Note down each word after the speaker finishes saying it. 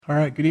All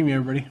right, good evening,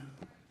 everybody.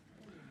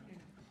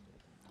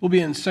 We'll be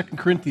in 2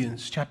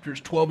 Corinthians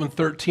chapters 12 and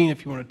 13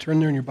 if you want to turn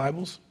there in your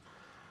Bibles.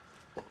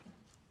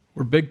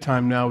 We're big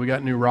time now. We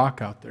got new rock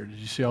out there. Did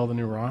you see all the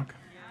new rock?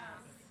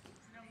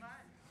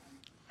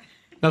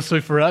 Now,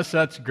 so for us,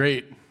 that's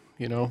great.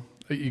 You know,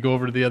 you go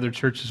over to the other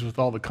churches with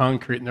all the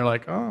concrete, and they're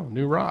like, oh,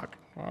 new rock.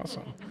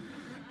 Awesome.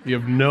 You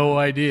have no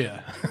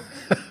idea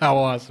how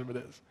awesome it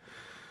is.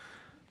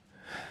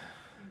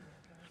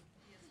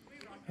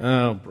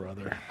 Oh,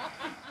 brother.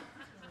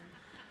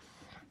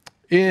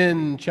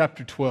 In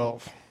chapter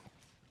 12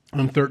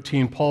 and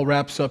 13, Paul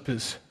wraps up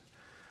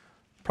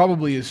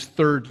probably his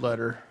third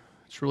letter.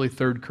 It's really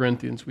 3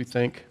 Corinthians, we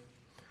think,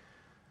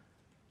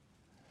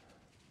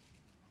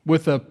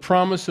 with a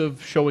promise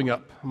of showing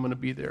up. I'm going to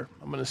be there.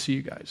 I'm going to see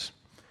you guys.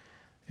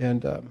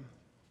 And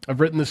I've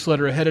written this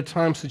letter ahead of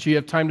time so that you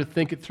have time to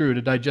think it through,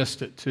 to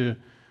digest it,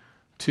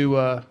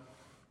 to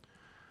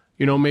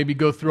maybe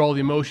go through all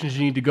the emotions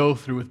you need to go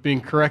through with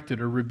being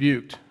corrected or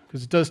rebuked,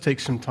 because it does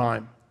take some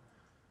time.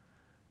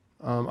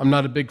 I'm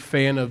not a big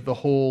fan of the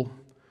whole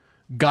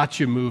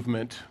gotcha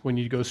movement when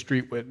you go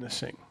street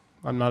witnessing.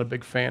 I'm not a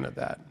big fan of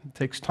that. It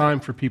takes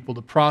time for people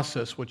to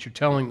process what you're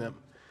telling them.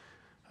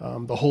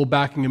 The whole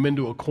backing them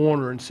into a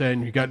corner and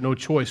saying, you got no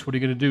choice, what are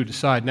you going to do?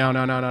 Decide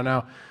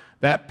now.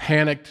 That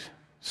panicked,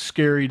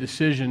 scary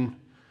decision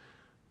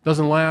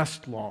doesn't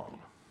last long.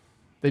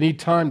 They need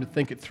time to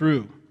think it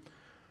through,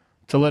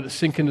 to let it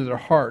sink into their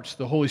hearts.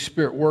 The Holy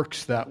Spirit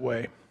works that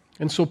way.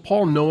 And so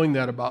Paul, knowing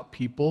that about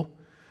people,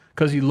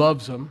 because he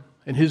loves them,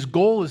 and his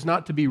goal is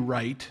not to be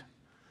right.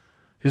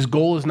 His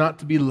goal is not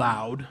to be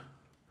loud.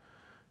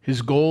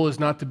 His goal is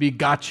not to be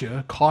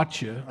gotcha,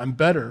 caught you, I'm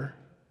better.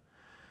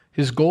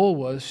 His goal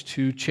was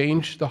to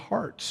change the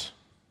hearts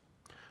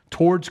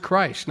towards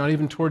Christ, not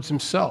even towards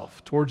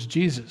himself, towards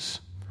Jesus.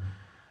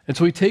 And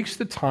so he takes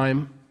the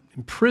time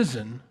in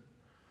prison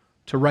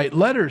to write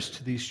letters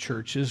to these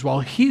churches while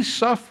he's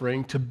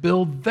suffering, to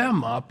build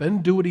them up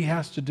and do what he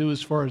has to do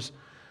as far as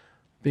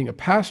being a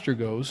pastor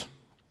goes.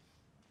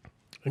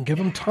 And give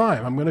them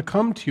time. I'm going to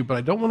come to you, but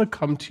I don't want to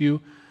come to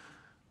you.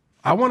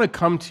 I want to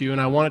come to you,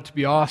 and I want it to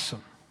be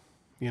awesome.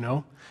 You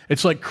know?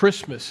 It's like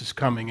Christmas is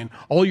coming, and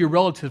all your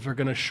relatives are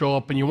going to show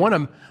up, and you want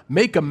to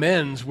make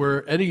amends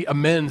where any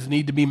amends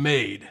need to be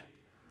made,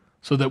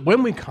 so that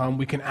when we come,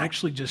 we can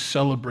actually just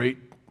celebrate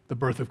the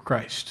birth of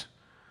Christ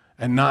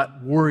and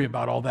not worry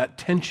about all that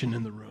tension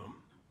in the room.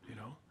 You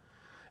know?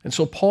 And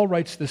so Paul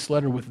writes this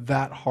letter with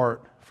that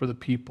heart for the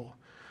people.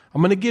 I'm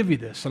going to give you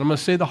this, and I'm going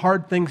to say the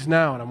hard things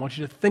now, and I want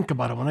you to think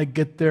about it. When I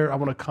get there, I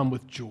want to come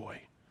with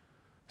joy,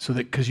 so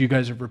that because you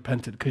guys have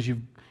repented, because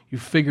you've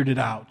figured it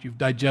out, you've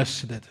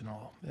digested it and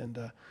all, and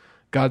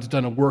God's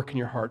done a work in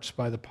your hearts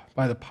by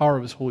the power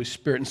of his Holy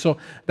Spirit. And so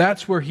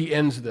that's where he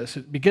ends this.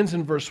 It begins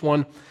in verse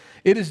 1.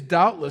 It is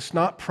doubtless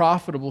not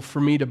profitable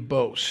for me to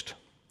boast.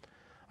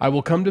 I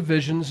will come to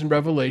visions and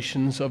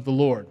revelations of the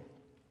Lord.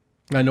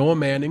 I know a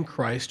man in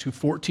Christ who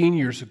 14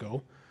 years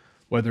ago,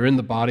 whether in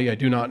the body I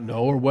do not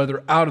know, or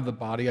whether out of the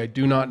body I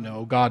do not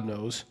know, God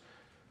knows.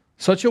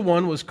 Such a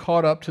one was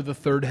caught up to the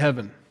third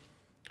heaven.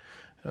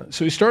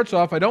 So he starts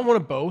off, I don't want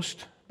to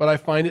boast, but I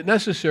find it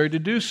necessary to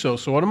do so.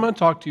 So what I'm going to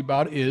talk to you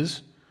about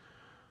is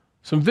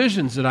some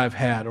visions that I've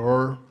had,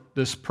 or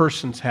this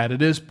person's had.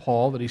 It is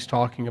Paul that he's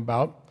talking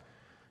about.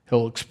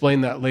 He'll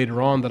explain that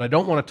later on, that I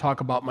don't want to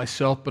talk about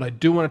myself, but I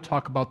do want to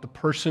talk about the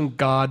person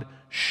God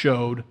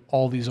showed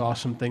all these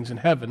awesome things in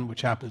heaven,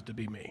 which happens to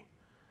be me.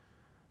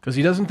 Because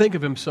he doesn't think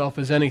of himself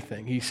as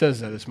anything. He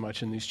says that as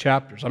much in these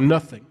chapters. I'm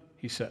nothing,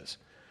 he says.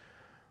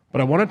 But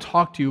I want to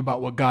talk to you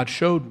about what God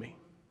showed me.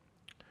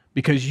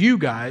 Because you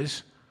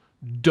guys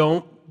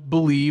don't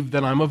believe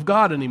that I'm of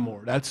God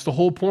anymore. That's the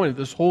whole point of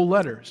this whole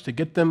letter, is to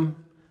get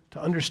them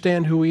to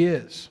understand who he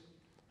is,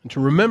 and to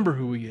remember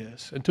who he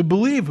is, and to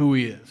believe who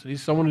he is.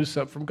 He's someone who's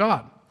sent from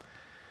God.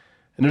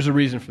 And there's a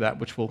reason for that,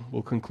 which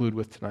we'll conclude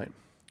with tonight.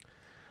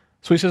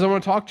 So he says, I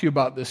want to talk to you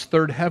about this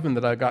third heaven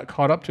that I got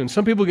caught up to. And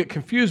some people get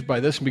confused by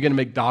this and begin to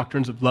make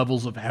doctrines of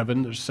levels of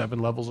heaven. There's 7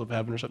 levels of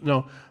heaven or something.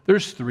 No,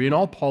 there's 3. And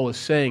all Paul is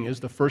saying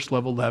is the first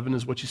level of heaven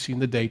is what you see in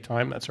the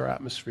daytime. That's our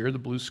atmosphere, the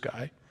blue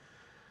sky.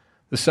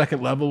 The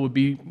second level would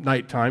be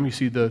nighttime. You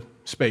see the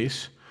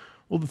space.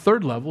 Well, the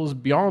third level is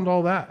beyond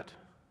all that,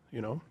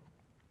 you know.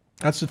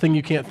 That's the thing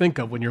you can't think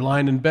of when you're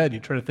lying in bed. You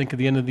try to think of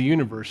the end of the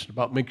universe. It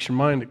about makes your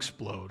mind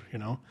explode, you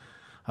know.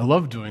 I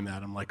love doing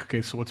that. I'm like,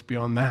 okay, so what's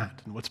beyond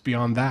that? And what's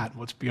beyond that? And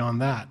what's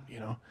beyond that?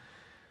 You know?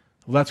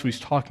 Well, that's what he's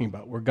talking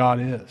about, where God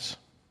is.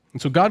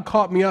 And so God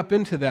caught me up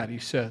into that, he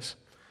says.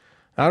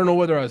 I don't know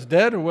whether I was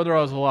dead or whether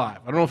I was alive.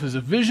 I don't know if it was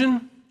a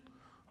vision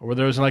or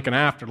whether it was like an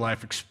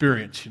afterlife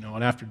experience, you know,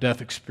 an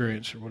after-death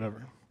experience or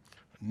whatever,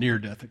 a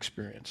near-death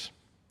experience.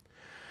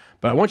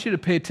 But I want you to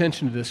pay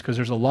attention to this because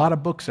there's a lot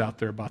of books out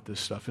there about this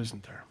stuff,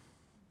 isn't there?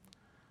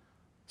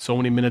 So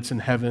Many Minutes in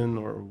Heaven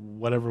or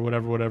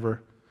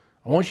whatever.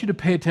 I want you to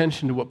pay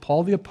attention to what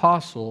Paul the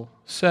Apostle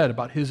said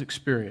about his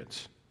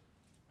experience,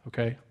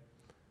 okay?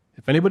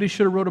 If anybody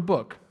should have wrote a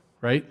book,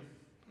 right?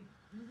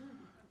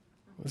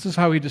 This is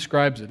how he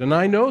describes it. And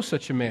I know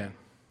such a man.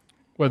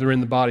 whether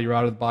in the body or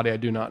out of the body, I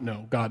do not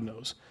know. God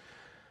knows.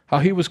 How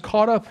he was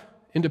caught up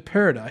into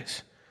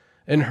paradise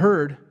and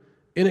heard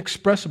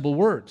inexpressible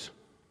words.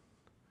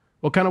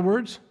 What kind of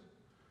words?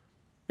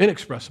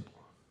 Inexpressible.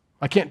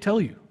 I can't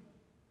tell you.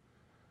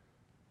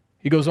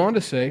 He goes on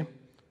to say,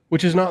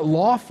 which is not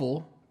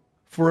lawful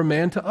for a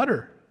man to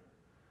utter.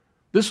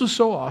 This was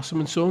so awesome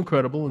and so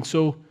incredible and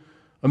so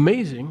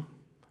amazing,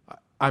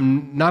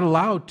 I'm not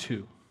allowed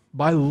to,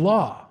 by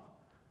law,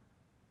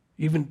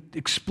 even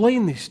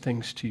explain these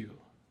things to you.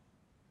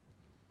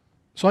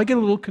 So I get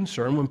a little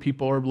concerned when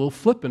people are a little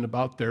flippant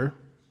about their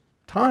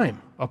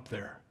time up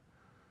there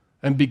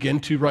and begin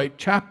to write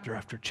chapter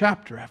after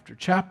chapter after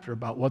chapter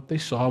about what they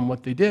saw and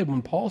what they did,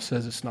 when Paul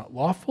says it's not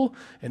lawful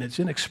and it's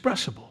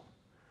inexpressible.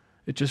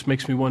 It just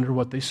makes me wonder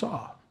what they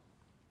saw.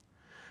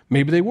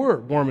 Maybe they were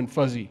warm and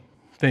fuzzy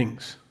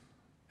things.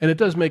 And it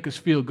does make us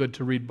feel good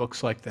to read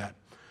books like that.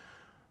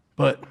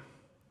 But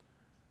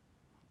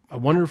I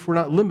wonder if we're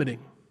not limiting,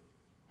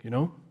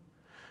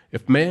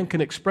 If man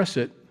can express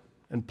it,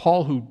 and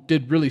Paul, who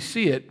did really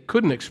see it,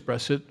 couldn't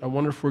express it, I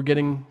wonder if we're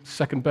getting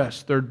second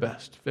best, third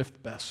best,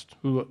 fifth best,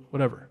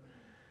 whatever.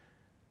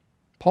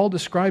 Paul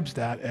describes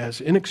that as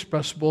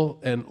inexpressible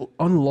and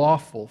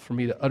unlawful for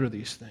me to utter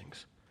these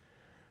things.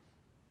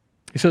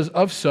 He says,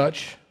 of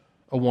such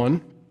a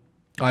one,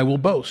 I will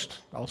boast.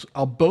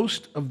 I'll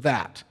boast of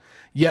that.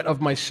 Yet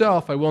of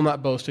myself I will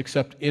not boast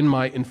except in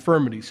my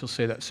infirmities. He'll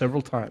say that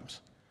several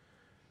times.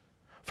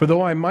 For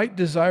though I might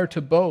desire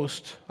to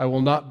boast, I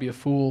will not be a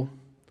fool,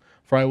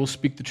 for I will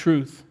speak the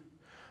truth.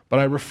 But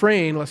I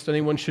refrain lest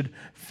anyone should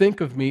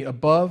think of me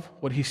above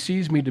what he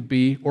sees me to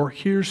be or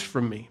hears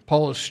from me.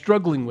 Paul is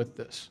struggling with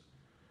this.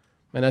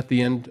 And at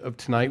the end of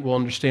tonight, we'll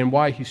understand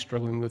why he's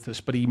struggling with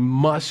this. But he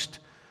must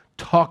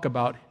talk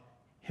about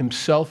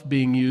himself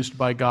being used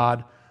by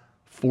God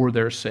for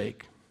their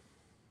sake.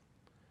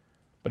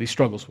 But he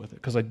struggles with it,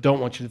 because I don't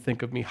want you to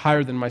think of me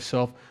higher than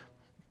myself,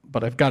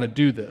 but I've got to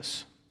do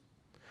this.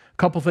 A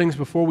couple things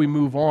before we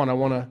move on. I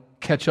want to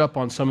catch up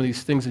on some of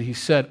these things that he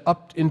said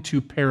up into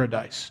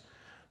paradise.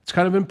 It's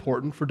kind of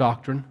important for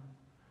doctrine.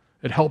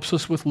 It helps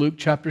us with Luke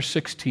chapter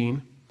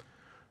 16.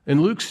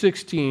 In Luke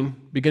 16,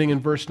 beginning in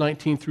verse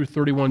 19 through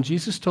 31,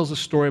 Jesus tells a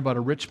story about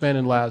a rich man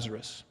and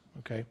Lazarus.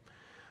 Okay?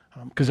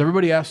 Because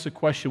everybody asks the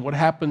question, what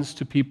happens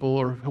to people,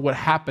 or what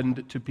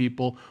happened to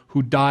people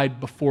who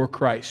died before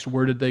Christ?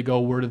 Where did they go?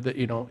 Where did they,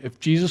 if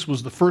Jesus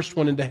was the first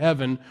one into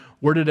heaven,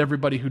 where did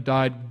everybody who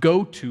died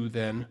go to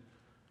then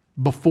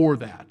before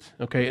that?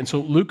 Okay, and so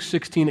Luke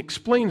 16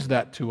 explains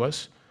that to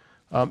us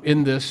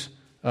in this,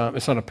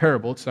 it's not a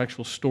parable, it's an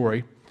actual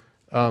story,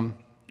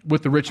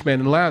 with the rich man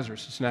and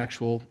Lazarus. It's an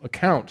actual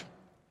account.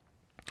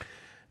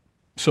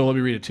 So let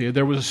me read it to you.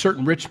 There was a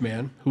certain rich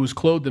man who was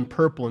clothed in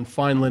purple and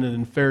fine linen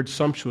and fared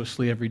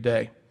sumptuously every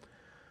day.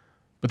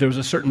 But there was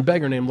a certain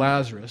beggar named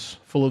Lazarus,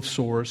 full of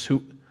sores,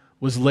 who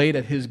was laid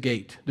at his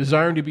gate,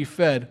 desiring to be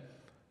fed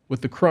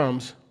with the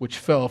crumbs which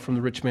fell from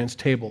the rich man's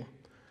table.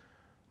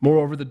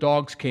 Moreover, the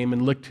dogs came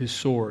and licked his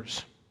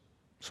sores.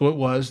 So it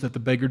was that the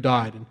beggar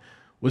died and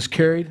was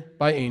carried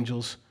by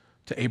angels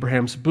to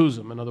Abraham's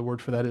bosom. Another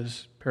word for that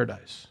is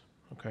paradise.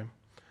 Okay.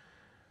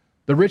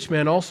 The rich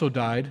man also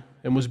died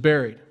and was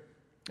buried.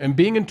 And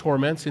being in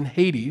torments in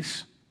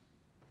Hades,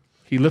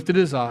 he lifted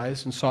his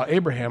eyes and saw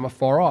Abraham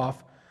afar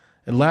off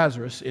and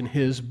Lazarus in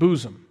his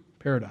bosom,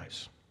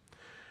 paradise.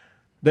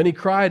 Then he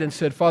cried and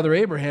said, Father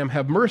Abraham,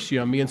 have mercy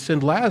on me and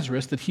send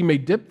Lazarus that he may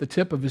dip the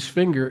tip of his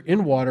finger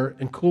in water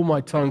and cool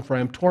my tongue, for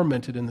I am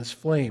tormented in this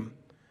flame.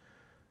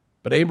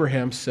 But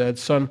Abraham said,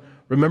 Son,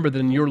 remember that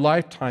in your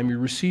lifetime you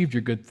received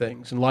your good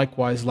things, and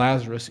likewise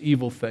Lazarus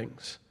evil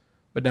things.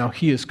 But now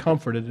he is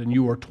comforted and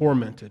you are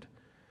tormented.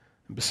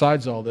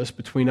 Besides all this,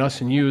 between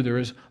us and you there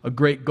is a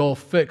great gulf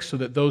fixed, so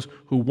that those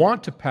who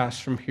want to pass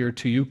from here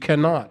to you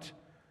cannot,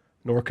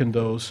 nor can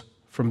those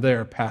from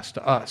there pass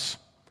to us.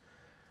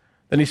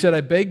 Then he said, I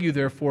beg you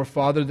therefore,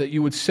 Father, that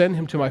you would send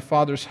him to my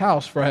father's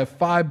house, for I have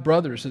 5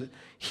 brothers, that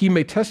he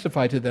may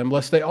testify to them,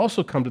 lest they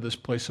also come to this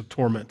place of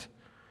torment.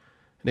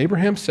 And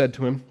Abraham said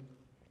to him,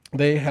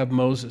 They have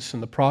Moses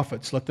and the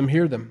prophets, let them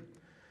hear them.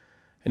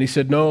 And he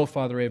said, No,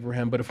 Father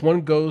Abraham, but if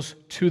one goes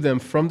to them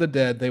from the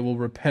dead, they will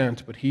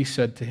repent. But he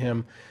said to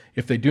him,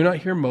 If they do not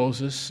hear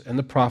Moses and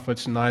the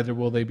prophets, neither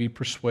will they be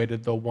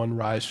persuaded, though one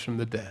rise from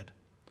the dead.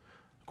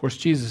 Of course,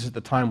 Jesus at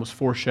the time was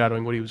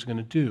foreshadowing what he was going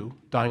to do,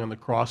 dying on the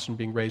cross and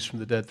being raised from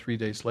the dead 3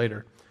 days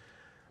later.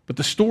 But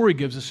the story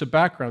gives us a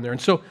background there. And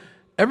so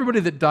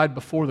everybody that died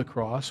before the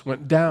cross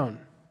went down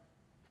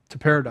to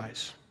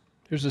paradise.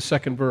 Here's the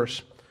second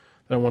verse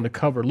that I want to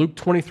cover. Luke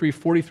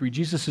 23:43,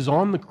 Jesus is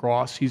on the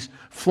cross. He's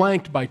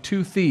flanked by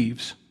 2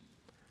 thieves.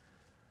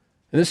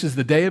 And this is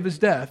the day of his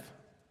death.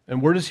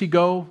 And where does he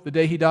go the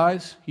day he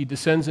dies? He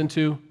descends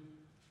into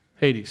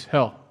Hades,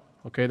 hell.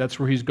 Okay, that's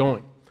where he's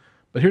going.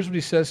 But here's what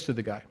he says to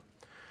the guy.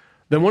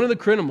 Then one of the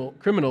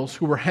criminals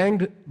who were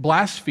hanged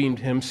blasphemed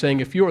him,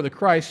 saying, If you are the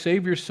Christ,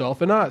 save yourself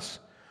and us.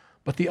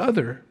 But the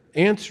other,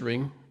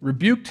 answering,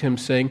 rebuked him,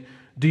 saying,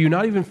 Do you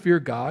not even fear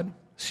God,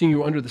 seeing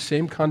you are under the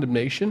same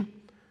condemnation?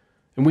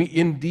 And we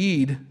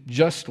indeed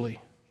justly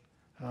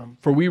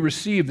For we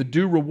receive the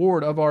due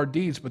reward of our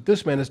deeds, but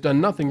this man has done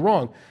nothing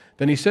wrong.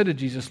 Then he said to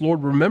Jesus,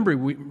 Lord, remember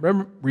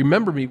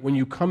me when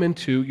you come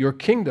into your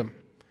kingdom.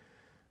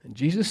 And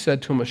Jesus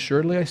said to him,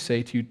 assuredly I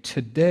say to you,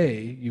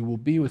 today you will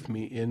be with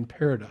me in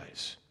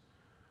paradise.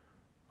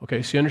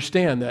 Okay, so you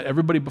understand that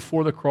everybody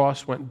before the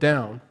cross went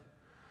down,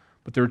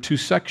 but there are two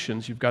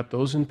sections. You've got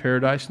those in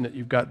paradise and that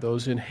you've got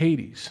those in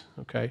Hades.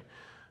 Okay,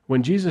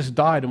 when Jesus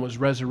died and was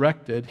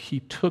resurrected,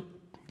 he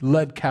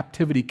led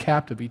captivity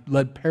captive. He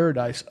led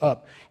paradise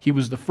up. He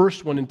was the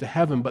first one into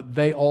heaven, but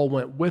they all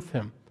went with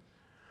him.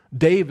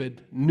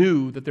 David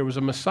knew that there was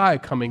a Messiah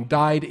coming,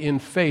 died in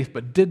faith,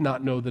 but did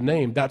not know the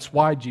name. That's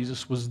why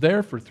Jesus was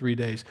there for 3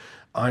 days.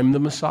 I'm the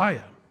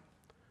Messiah.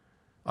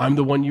 I'm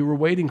the one you were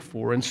waiting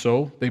for. And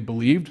so they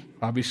believed,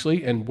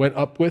 obviously, and went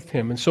up with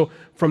him. And so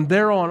from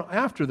there on,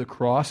 after the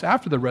cross,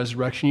 after the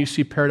resurrection, you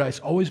see paradise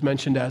always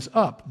mentioned as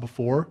up.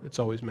 Before, it's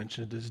always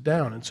mentioned as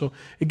down. And so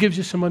it gives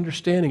you some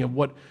understanding of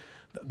what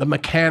the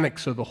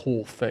mechanics of the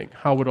whole thing,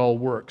 how it all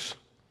works.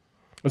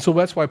 And so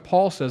that's why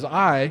Paul says,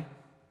 I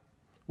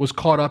was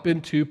caught up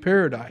into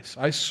paradise.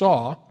 I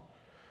saw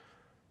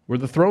where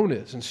the throne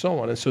is, and so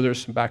on. And so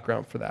there's some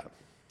background for that.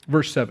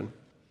 Verse 7,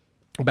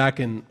 back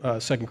in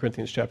 2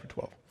 Corinthians chapter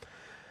 12.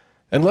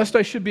 And lest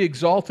I should be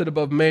exalted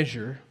above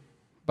measure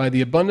by the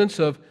abundance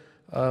of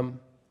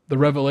the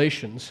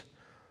revelations,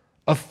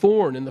 a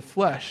thorn in the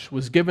flesh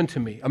was given to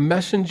me, a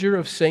messenger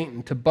of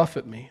Satan to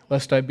buffet me,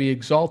 lest I be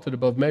exalted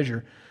above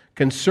measure.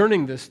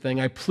 Concerning this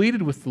thing, I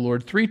pleaded with the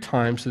Lord 3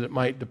 times that it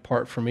might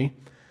depart from me.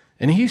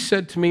 And he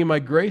said to me, my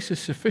grace is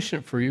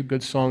sufficient for you.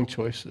 Good song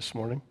choice this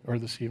morning, or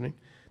this evening.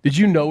 Did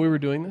you know we were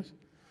doing this?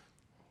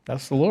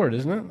 That's the Lord,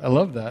 isn't it? I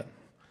love that.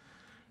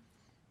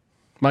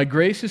 My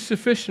grace is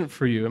sufficient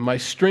for you, and my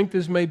strength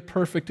is made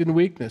perfect in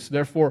weakness.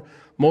 Therefore,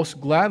 most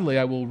gladly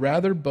I will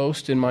rather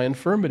boast in my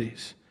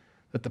infirmities,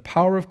 that the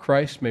power of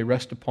Christ may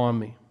rest upon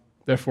me.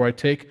 Therefore I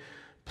take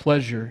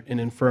pleasure in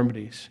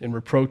infirmities, in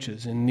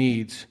reproaches, in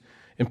needs,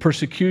 in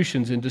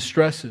persecutions, in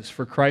distresses,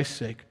 for Christ's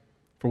sake.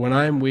 For when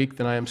I am weak,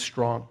 then I am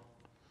strong.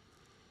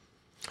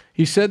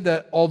 He said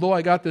that although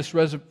I got this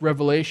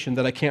revelation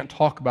that I can't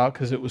talk about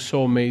because it was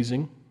so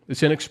amazing,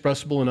 it's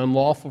inexpressible and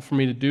unlawful for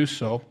me to do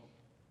so,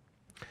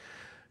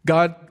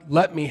 God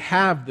let me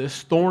have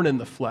this thorn in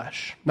the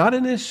flesh, not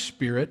in his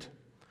spirit.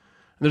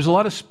 And there's a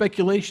lot of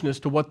speculation as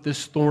to what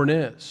this thorn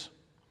is.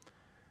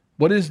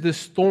 What is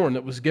this thorn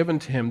that was given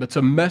to him that's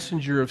a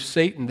messenger of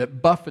Satan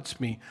that buffets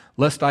me,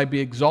 lest I be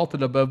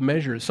exalted above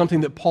measure? It's something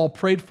that Paul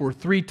prayed for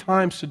 3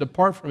 times to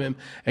depart from him,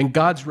 and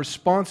God's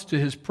response to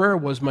his prayer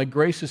was, my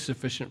grace is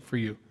sufficient for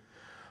you,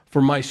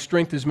 for my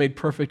strength is made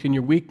perfect in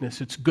your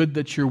weakness. It's good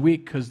that you're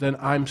weak, because then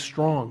I'm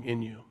strong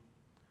in you.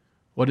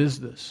 What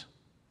is this?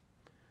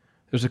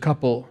 There's a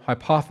couple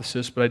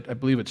hypotheses, but I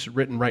believe it's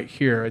written right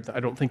here. I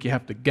don't think you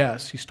have to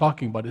guess. He's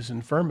talking about his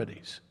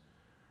infirmities.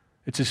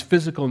 It's his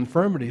physical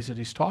infirmities that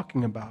he's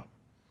talking about.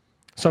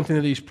 Something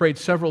that he's prayed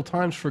several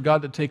times for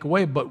God to take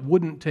away, but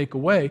wouldn't take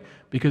away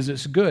because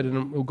it's good.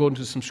 And we'll go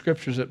into some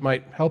scriptures that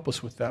might help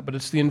us with that. But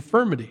it's the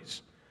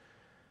infirmities.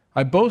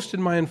 I boast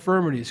in my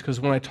infirmities because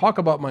when I talk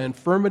about my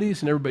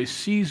infirmities and everybody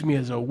sees me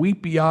as a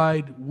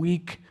weepy-eyed,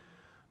 weak,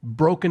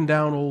 broken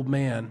down old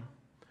man,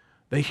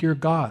 they hear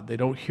God. They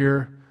don't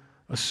hear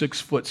a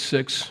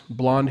 6'6",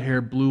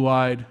 blonde-haired,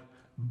 blue-eyed,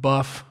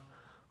 buff,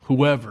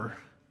 whoever.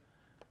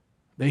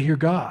 They hear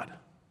God.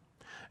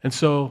 And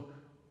so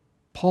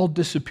Paul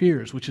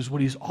disappears, which is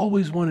what he's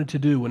always wanted to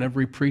do whenever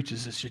he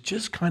preaches, is to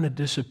just kind of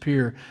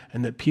disappear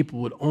and that people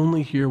would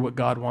only hear what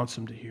God wants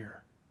them to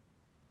hear.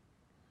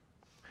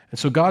 And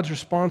so God's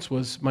response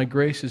was, my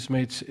grace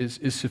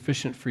is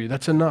sufficient for you.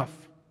 That's enough.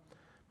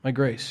 My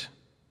grace.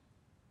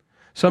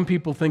 Some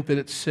people think that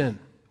it's sin,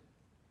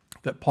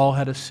 that Paul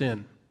had a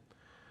sin.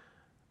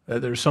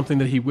 There's something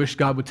that he wished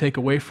God would take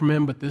away from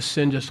him, but this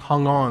sin just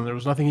hung on. There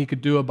was nothing he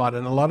could do about it.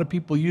 And a lot of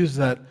people use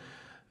that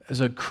as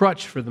a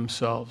crutch for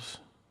themselves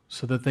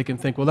so that they can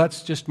think, well,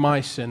 that's just my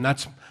sin.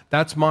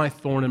 That's my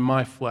thorn in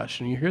my flesh.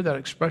 And you hear that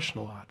expression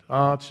a lot.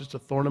 Oh, it's just a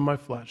thorn in my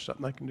flesh.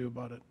 Something I can do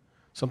about it.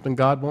 Something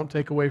God won't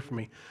take away from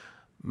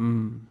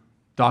me.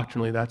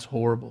 Doctrinally, that's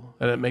horrible.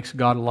 And it makes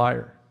God a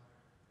liar.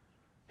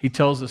 He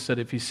tells us that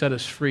if he set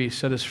us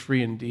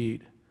free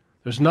indeed.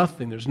 There's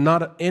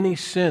not any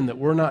sin that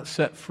we're not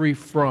set free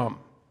from.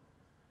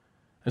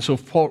 And so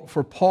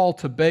for Paul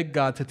to beg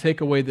God to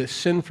take away this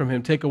sin from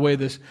him, take away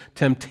this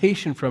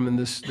temptation from him,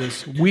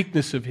 this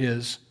weakness of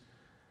his,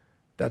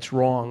 that's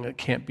wrong. It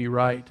can't be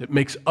right. It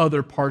makes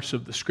other parts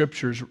of the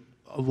Scriptures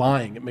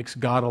lying. It makes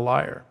God a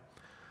liar.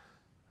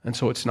 And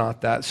so it's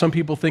not that. Some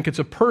people think it's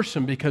a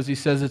person because he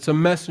says it's a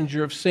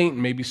messenger of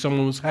Satan. Maybe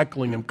someone was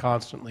heckling him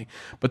constantly.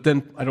 But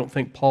then I don't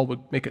think Paul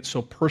would make it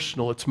so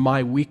personal. It's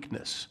my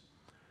weakness.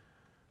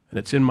 And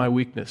it's in my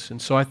weakness.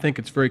 And so I think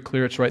it's very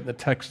clear. It's right in the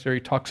text there.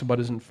 He talks about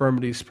his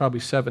infirmities probably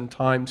 7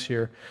 times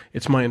here.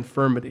 It's my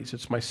infirmities.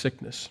 It's my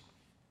sickness.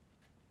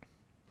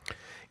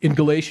 In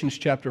Galatians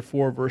chapter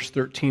 4, verse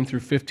 13 through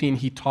 15,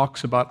 he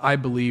talks about, I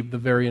believe, the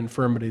very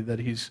infirmity that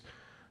he's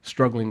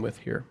struggling with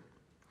here.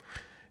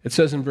 It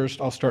says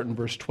I'll start in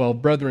verse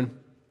 12, Brethren,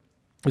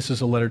 This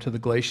is a letter to the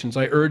Galatians.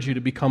 I urge you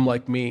to become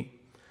like me,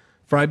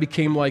 for I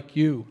became like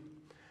you.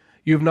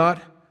 You have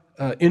not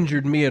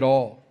injured me at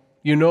all.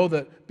 You know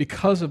that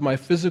because of my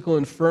physical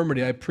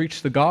infirmity, I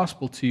preached the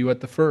gospel to you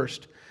at the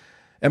first.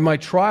 And my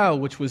trial,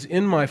 which was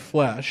in my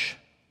flesh,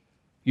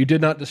 you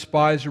did not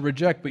despise or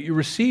reject, but you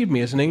received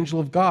me as an angel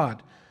of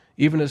God,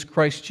 even as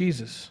Christ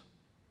Jesus.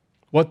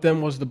 What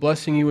then was the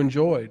blessing you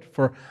enjoyed?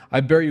 For I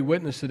bear you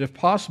witness that if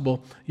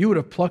possible, you would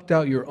have plucked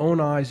out your own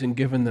eyes and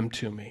given them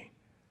to me.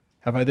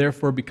 Have I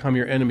therefore become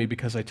your enemy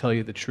because I tell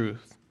you the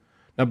truth?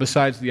 Now,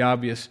 besides the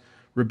obvious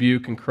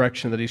rebuke and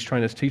correction that he's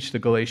trying to teach the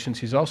Galatians,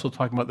 he's also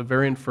talking about the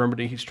very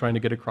infirmity he's trying to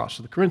get across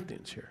to the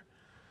Corinthians here.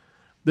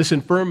 This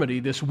infirmity,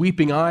 this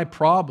weeping eye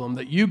problem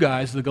that you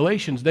guys, the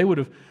Galatians, they would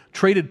have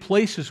traded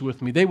places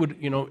with me. They would,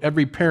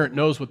 every parent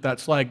knows what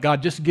that's like.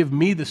 God, just give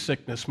me the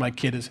sickness my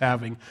kid is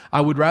having.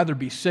 I would rather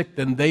be sick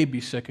than they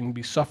be sick and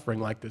be suffering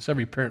like this.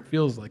 Every parent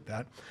feels like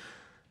that.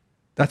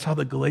 That's how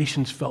the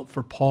Galatians felt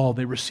for Paul.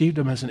 They received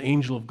him as an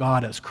angel of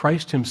God, as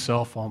Christ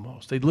himself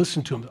almost. They'd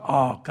listen to him.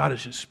 Oh, God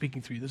is just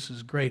speaking through you. This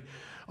is great.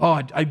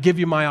 Oh, I'd give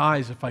you my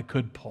eyes if I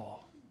could,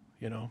 Paul,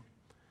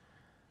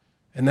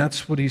 And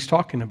that's what he's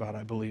talking about,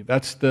 I believe.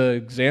 That's the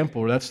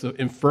example, or that's the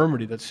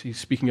infirmity that he's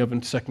speaking of in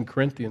 2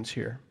 Corinthians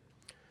here.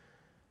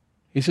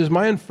 He says,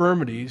 my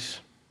infirmities,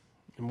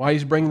 and why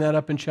he's bringing that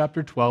up in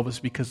chapter 12 is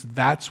because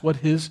that's what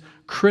his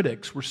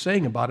critics were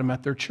saying about him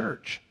at their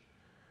church.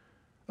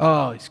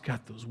 Oh, he's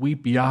got those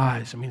weepy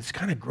eyes. It's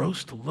kind of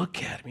gross to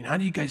look at. How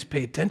do you guys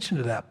pay attention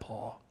to that,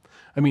 Paul?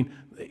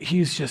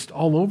 He's just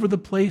all over the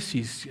place.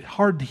 He's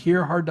hard to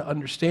hear, hard to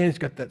understand. He's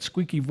got that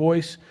squeaky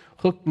voice,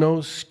 hooked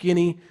nose,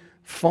 skinny,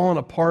 falling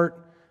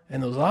apart,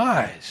 and those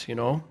eyes,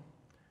 And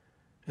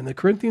the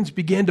Corinthians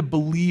began to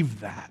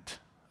believe that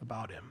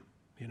about him.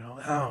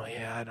 Oh,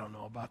 yeah, I don't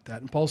know about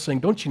that. And Paul's saying,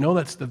 don't you know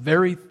that's the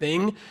very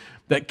thing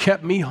that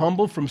kept me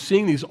humble from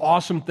seeing these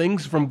awesome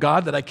things from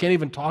God that I can't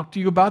even talk to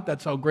you about?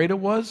 That's how great it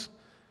was.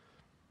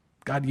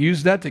 God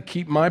used that to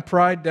keep my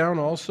pride down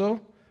also.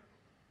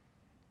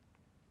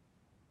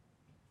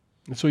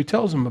 And so he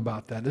tells them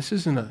about that. This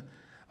isn't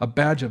a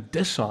badge of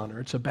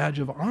dishonor. It's a badge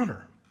of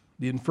honor,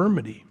 the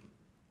infirmity.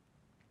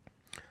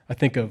 I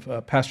think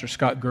of Pastor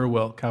Scott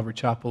Gurwell, Calvary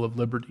Chapel of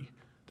Liberty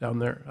down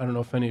there. I don't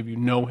know if any of you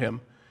know him.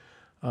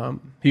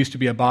 He used to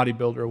be a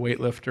bodybuilder, a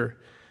weightlifter,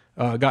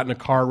 got in a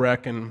car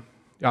wreck and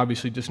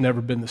obviously just never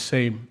been the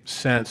same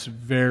since.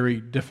 Very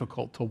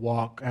difficult to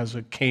walk, has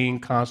a cane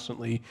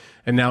constantly,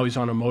 and now he's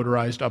on a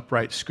motorized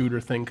upright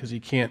scooter thing because he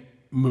can't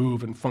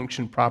move and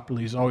function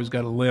properly. He's always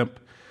got a limp,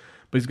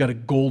 but he's got a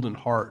golden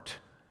heart,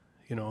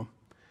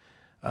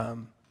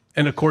 And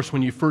of course,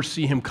 when you first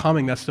see him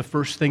coming, that's the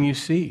first thing you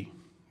see,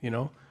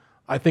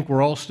 I think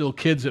we're all still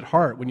kids at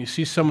heart. When you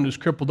see someone who's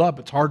crippled up,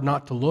 it's hard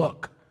not to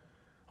look.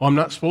 Well, I'm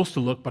not supposed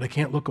to look, but I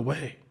can't look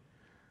away,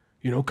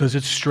 because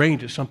it's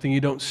strange. It's something you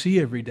don't see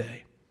every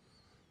day.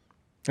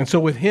 And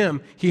so with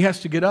him, he has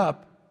to get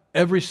up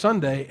every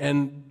Sunday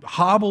and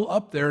hobble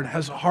up there and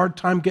has a hard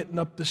time getting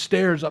up the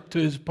stairs up to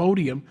his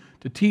podium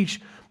to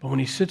teach. But when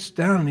he sits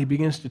down and he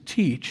begins to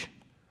teach,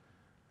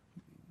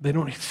 they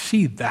don't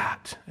see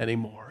that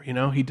anymore.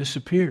 He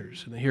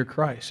disappears and they hear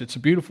Christ. It's a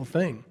beautiful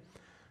thing.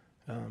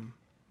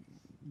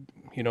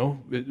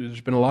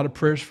 There's been a lot of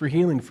prayers for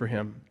healing for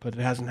him, but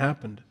it hasn't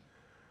happened.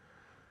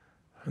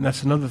 And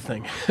that's another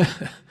thing.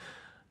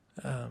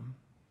 That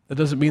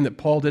doesn't mean that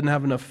Paul didn't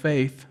have enough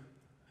faith.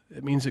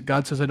 It means that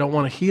God says, I don't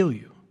want to heal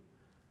you.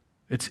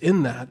 It's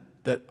in that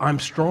I'm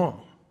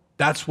strong.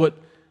 That's what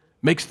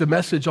makes the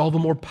message all the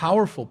more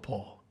powerful,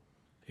 Paul.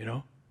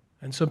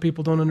 And some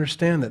people don't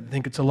understand that. They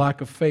think it's a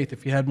lack of faith.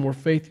 If you had more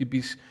faith,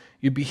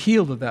 you'd be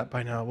healed of that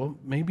by now. Well,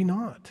 maybe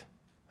not.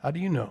 How do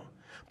you know?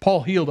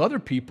 Paul healed other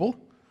people.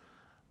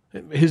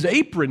 His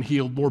apron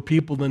healed more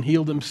people than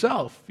healed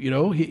himself.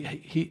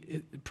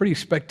 He pretty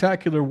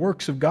spectacular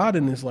works of God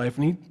in his life,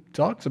 and he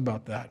talks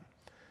about that.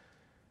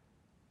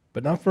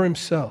 But not for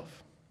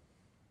himself.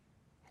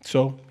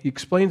 So he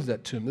explains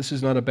that to him. This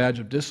is not a badge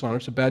of dishonor,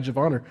 it's a badge of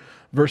honor.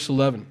 Verse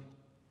 11.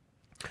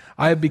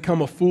 I have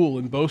become a fool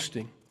in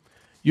boasting.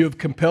 You have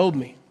compelled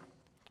me.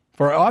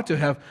 For I ought to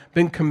have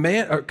been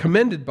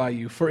commended by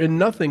you, for in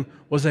nothing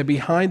was I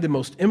behind the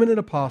most eminent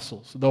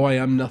apostles, though I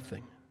am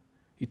nothing.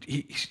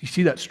 You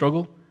see that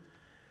struggle?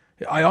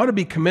 I ought to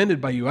be commended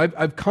by you.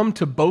 I've come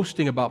to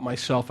boasting about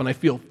myself, and I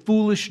feel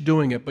foolish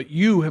doing it, but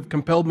you have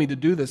compelled me to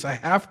do this. I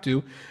have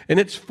to, and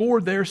it's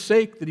for their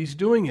sake that he's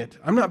doing it.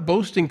 I'm not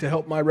boasting to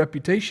help my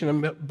reputation.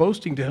 I'm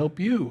boasting to help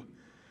you.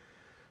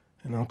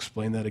 And I'll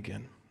explain that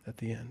again at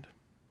the end.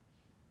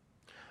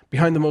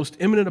 Behind the most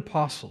eminent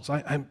apostles,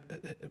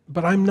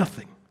 but I'm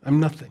nothing. I'm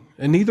nothing.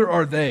 And neither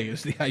are they,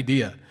 is the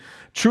idea.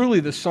 Truly,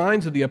 the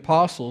signs of the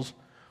apostles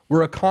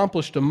were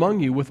accomplished among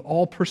you with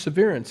all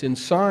perseverance, in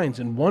signs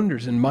and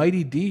wonders and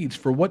mighty deeds.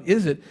 For what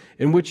is it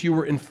in which you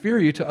were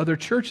inferior to other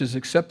churches,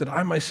 except that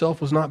I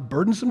myself was not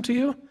burdensome to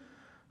you?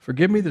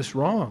 Forgive me this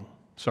wrong.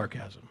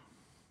 Sarcasm.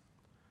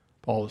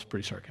 Paul is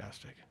pretty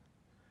sarcastic.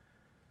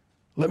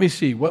 Let me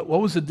see. What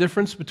was the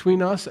difference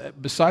between us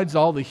besides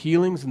all the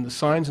healings and the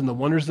signs and the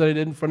wonders that I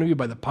did in front of you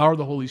by the power of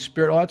the Holy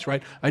Spirit? Oh, that's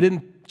right. I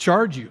didn't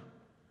charge you.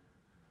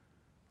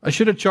 I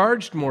should have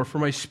charged more for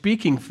my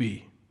speaking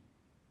fee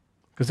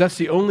because that's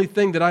the only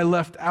thing that I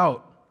left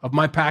out of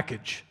my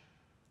package.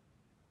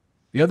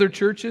 The other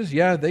churches,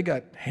 yeah, they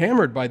got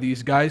hammered by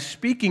these guys'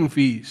 speaking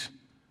fees.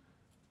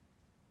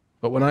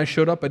 But when I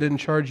showed up, I didn't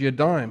charge you a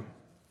dime.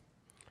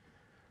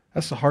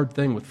 That's the hard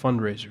thing with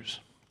fundraisers.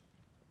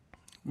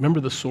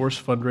 Remember the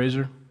Source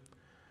fundraiser?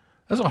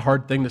 That's a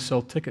hard thing to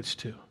sell tickets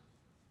to,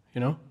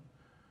 you know?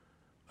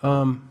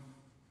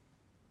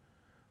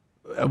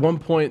 At one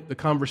point, the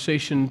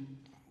conversation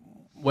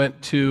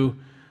went to,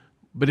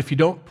 but if you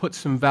don't put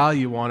some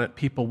value on it,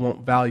 people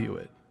won't value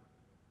it.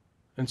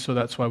 And so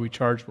that's why we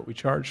charged what we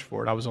charged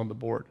for it. I was on the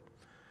board.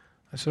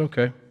 I said,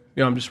 okay.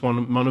 Yeah, I'm just one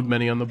of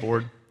many on the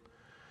board.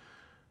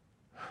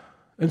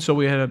 And so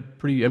we had a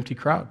pretty empty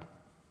crowd.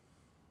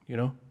 You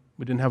know,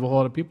 we didn't have a whole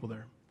lot of people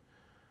there.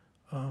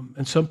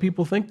 And some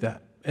people think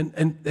that. And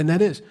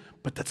that is.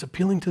 But that's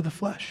appealing to the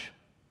flesh.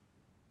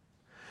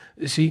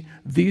 You see,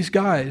 these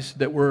guys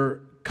that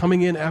were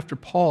coming in after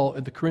Paul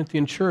at the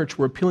Corinthian church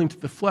were appealing to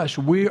the flesh.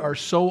 We are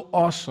so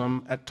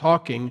awesome at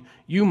talking,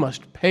 you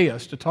must pay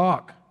us to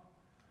talk.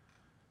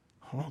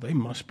 Oh, they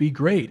must be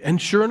great. And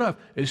sure enough,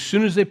 as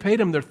soon as they paid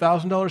him their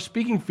 $1,000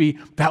 speaking fee,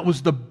 that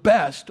was the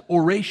best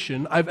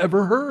oration I've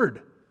ever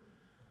heard.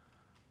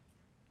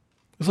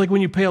 It's like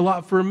when you pay a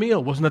lot for a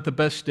meal. Wasn't that the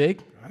best steak?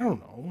 I don't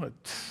know.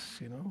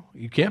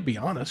 You can't be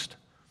honest.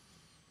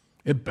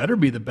 It better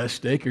be the best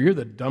steak or you're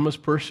the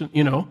dumbest person,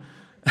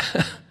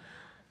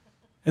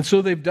 And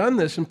so they've done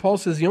this, and Paul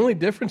says the only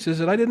difference is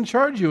that I didn't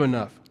charge you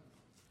enough.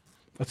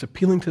 That's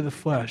appealing to the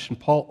flesh, and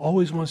Paul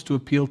always wants to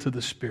appeal to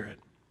the Spirit.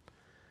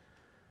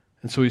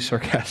 And so he's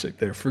sarcastic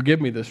there.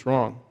 Forgive me this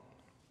wrong.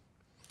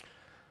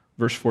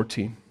 Verse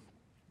 14.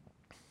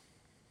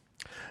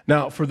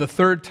 Now, for the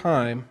third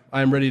time,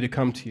 I am ready to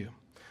come to you,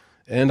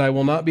 and I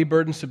will not be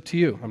burdensome to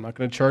you. I'm not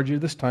going to charge you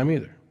this time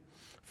either.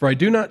 For I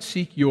do not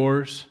seek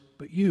yours,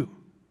 but you.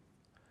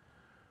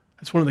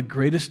 That's one of the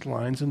greatest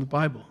lines in the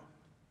Bible.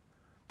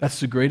 That's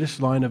the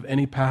greatest line of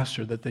any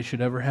pastor that they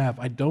should ever have.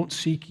 I don't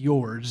seek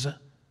yours.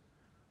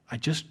 I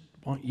just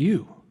want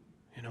you,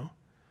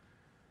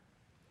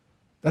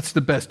 That's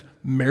the best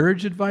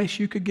marriage advice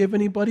you could give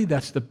anybody.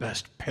 That's the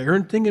best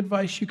parenting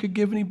advice you could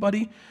give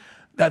anybody.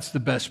 That's the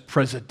best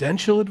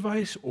presidential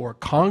advice or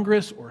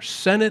Congress or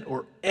Senate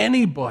or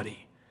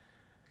anybody.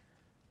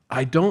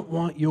 I don't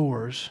want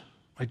yours.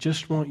 I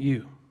just want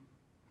you,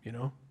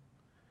 And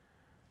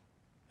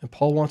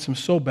Paul wants him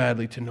so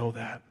badly to know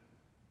that.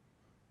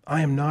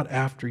 I am not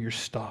after your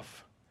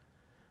stuff.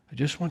 I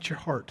just want your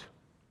heart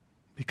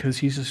because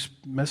he's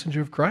a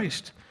messenger of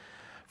Christ.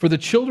 For the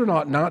children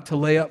ought not to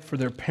lay up for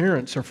their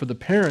parents or for the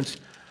parents,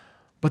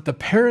 but the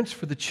parents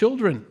for the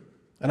children.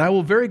 And I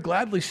will very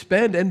gladly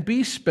spend and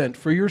be spent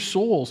for your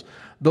souls,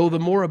 though the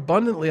more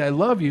abundantly I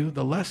love you,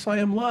 the less I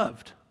am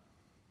loved.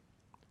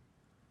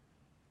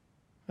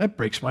 That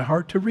breaks my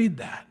heart to read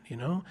that,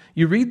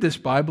 You read this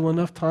Bible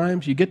enough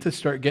times, you get to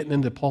start getting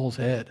into Paul's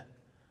head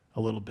a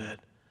little bit.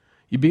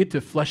 You begin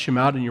to flesh him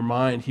out in your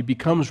mind. He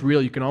becomes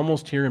real. You can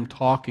almost hear him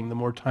talking the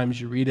more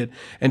times you read it.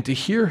 And to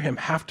hear him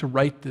have to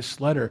write this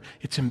letter,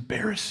 it's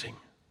embarrassing.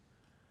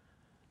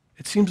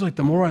 It seems like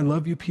the more I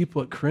love you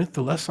people at Corinth,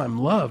 the less I'm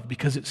loved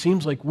because it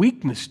seems like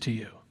weakness to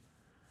you.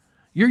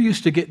 You're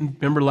used to getting,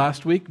 remember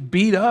last week,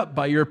 beat up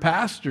by your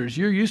pastors.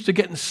 You're used to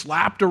getting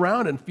slapped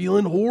around and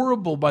feeling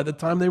horrible by the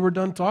time they were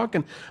done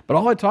talking. But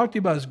all I talk to you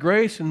about is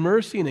grace and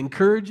mercy and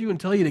encourage you and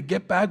tell you to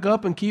get back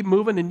up and keep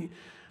moving. And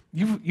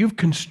You've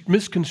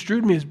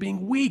misconstrued me as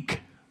being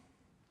weak.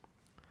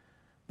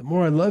 The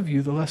more I love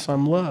you, the less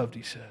I'm loved,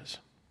 he says.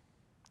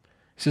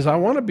 He says, I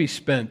want to be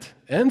spent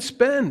and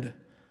spend.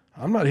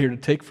 I'm not here to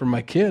take from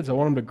my kids. I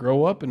want them to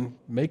grow up and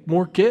make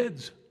more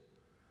kids.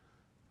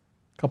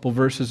 A couple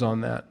verses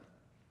on that.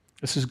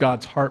 This is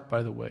God's heart,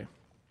 by the way.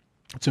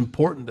 It's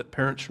important that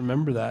parents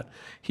remember that.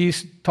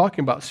 He's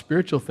talking about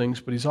spiritual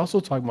things, but he's also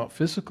talking about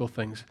physical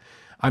things.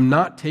 I'm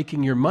not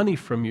taking your money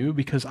from you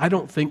because I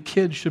don't think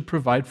kids should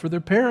provide for their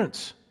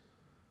parents.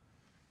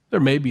 There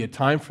may be a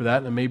time for that,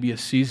 and there may be a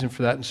season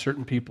for that in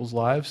certain people's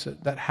lives.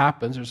 That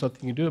happens. There's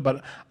nothing you can do about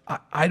it.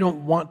 I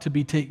don't want to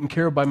be taken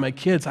care of by my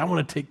kids. I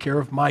want to take care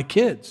of my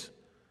kids.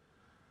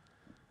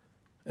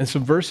 And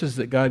some verses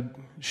that God,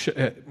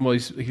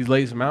 he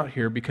lays them out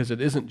here because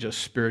it isn't just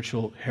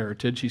spiritual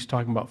heritage. He's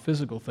talking about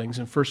physical things.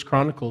 In 1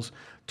 Chronicles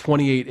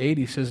 28:8,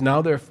 he says,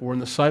 Now therefore, in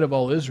the sight of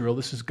all Israel,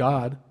 this is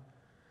God,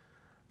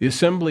 the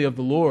assembly of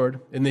the Lord,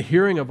 in the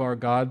hearing of our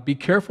God, be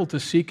careful to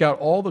seek out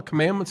all the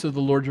commandments of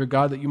the Lord your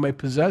God, that you may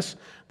possess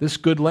this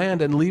good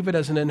land and leave it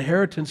as an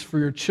inheritance for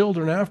your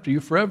children after you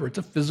forever. It's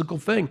a physical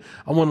thing.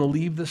 I want to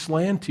leave this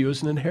land to you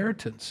as an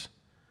inheritance.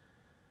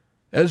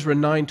 Ezra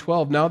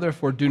 9:12, Now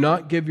therefore do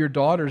not give your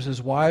daughters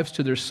as wives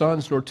to their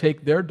sons, nor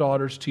take their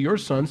daughters to your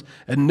sons,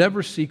 and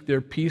never seek their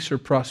peace or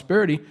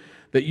prosperity,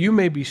 that you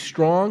may be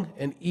strong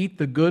and eat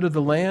the good of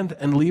the land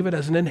and leave it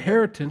as an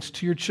inheritance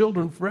to your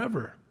children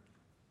forever.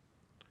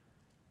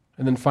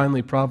 And then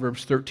finally,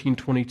 Proverbs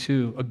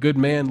 13:22, a good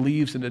man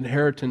leaves an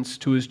inheritance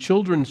to his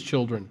children's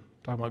children.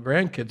 Talking about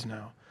grandkids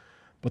now.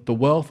 But the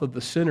wealth of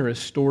the sinner is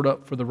stored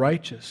up for the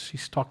righteous.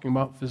 He's talking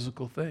about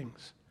physical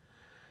things.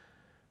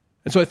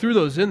 And so I threw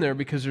those in there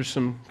because there's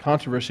some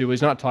controversy. Well,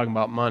 he's not talking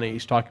about money.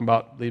 He's talking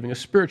about leaving a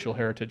spiritual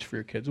heritage for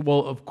your kids.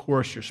 Well, of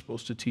course you're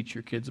supposed to teach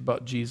your kids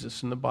about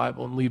Jesus and the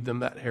Bible and leave them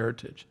that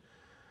heritage.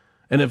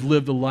 And have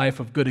lived a life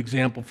of good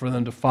example for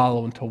them to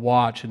follow and to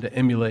watch and to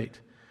emulate.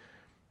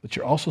 But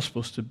you're also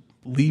supposed to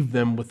leave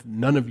them with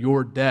none of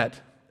your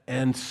debt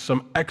and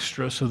some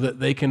extra so that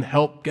they can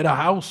help get a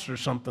house or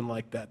something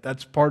like that.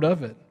 That's part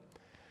of it.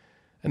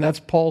 And that's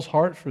Paul's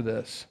heart for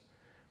this.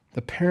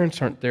 The parents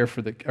aren't there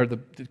for the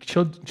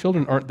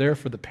children aren't there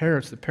for the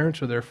parents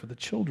are there for the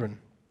children.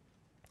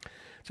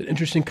 It's an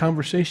interesting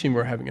conversation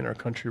we're having in our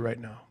country right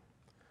now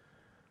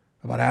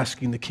about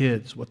asking the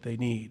kids what they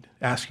need,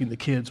 asking the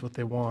kids what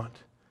they want.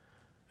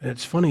 And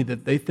it's funny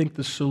that they think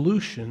the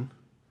solution,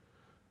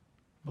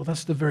 well,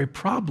 that's the very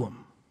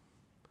problem.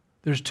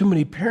 There's too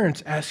many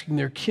parents asking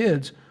their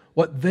kids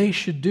what they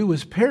should do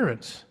as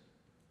parents.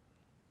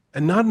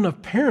 And not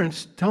enough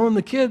parents telling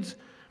the kids,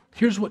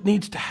 here's what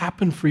needs to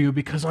happen for you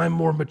because I'm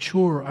more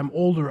mature, I'm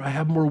older, I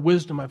have more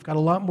wisdom, I've got a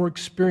lot more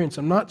experience.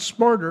 I'm not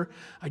smarter,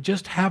 I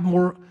just have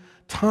more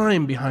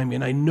time behind me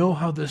and I know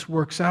how this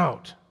works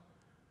out.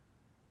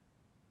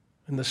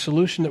 And the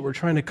solution that we're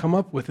trying to come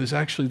up with is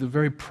actually the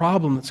very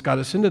problem that's got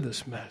us into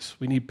this mess.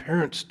 We need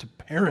parents to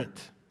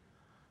parent,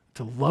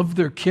 to love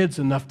their kids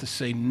enough to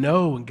say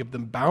no and give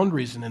them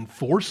boundaries and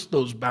enforce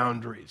those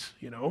boundaries,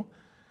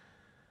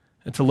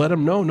 And to let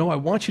them know, no, I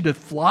want you to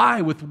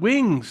fly with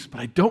wings,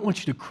 but I don't want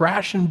you to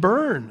crash and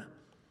burn.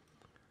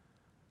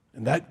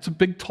 And that's a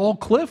big, tall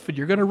cliff, and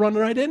you're going to run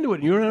right into it,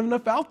 and you don't have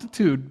enough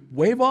altitude.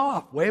 Wave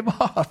off,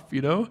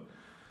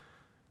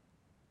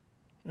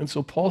 And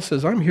so Paul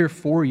says, I'm here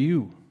for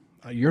you.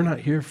 You're not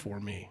here for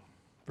me.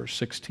 Verse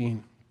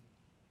 16.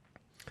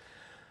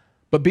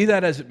 But be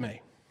that as it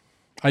may,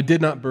 I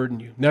did not burden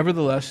you.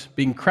 Nevertheless,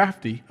 being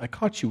crafty, I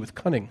caught you with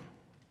cunning.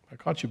 I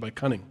caught you by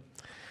cunning.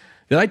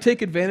 Did I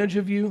take advantage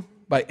of you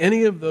by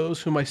any of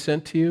those whom I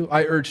sent to you?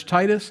 I urged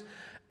Titus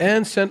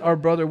and sent our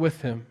brother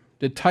with him.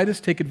 Did Titus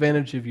take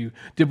advantage of you?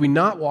 Did we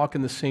not walk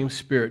in the same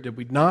spirit? Did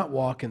we not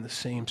walk in the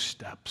same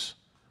steps?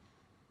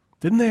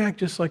 Didn't they act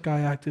just like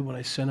I acted when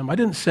I sent them? I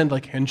didn't send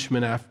like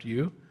henchmen after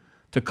you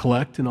to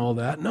collect and all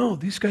that. No,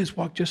 these guys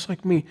walked just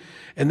like me.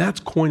 And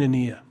that's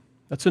koinonia.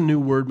 That's a new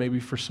word maybe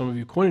for some of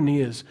you.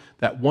 Koinonia is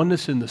that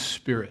oneness in the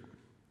spirit.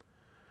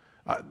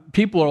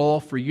 People are all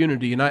for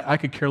unity, and I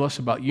could care less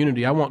about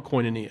unity. I want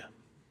koinonia.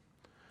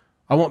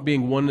 I want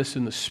being oneness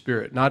in the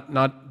spirit,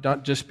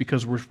 not just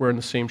because we're wearing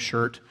the same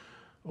shirt,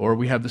 or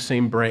we have the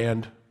same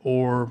brand,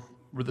 or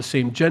we're the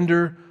same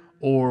gender,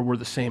 or we're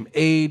the same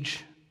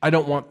age. I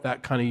don't want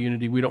that kind of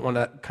unity. We don't want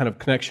that kind of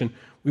connection.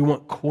 We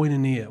want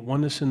koinonia,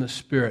 oneness in the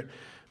spirit.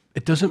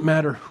 It doesn't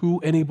matter who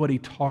anybody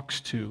talks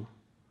to,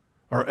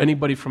 or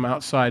anybody from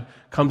outside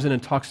comes in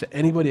and talks to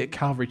anybody at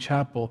Calvary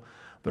Chapel.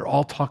 They're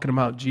all talking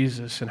about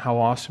Jesus and how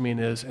awesome He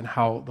is and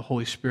how the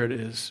Holy Spirit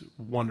is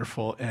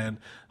wonderful and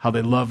how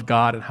they love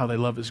God and how they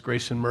love His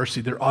grace and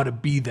mercy. There ought to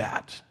be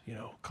that,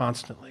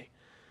 constantly.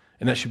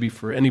 And that should be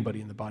for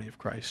anybody in the body of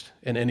Christ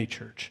in any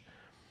church.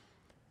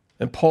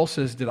 And Paul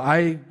says, did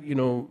I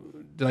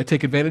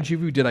take advantage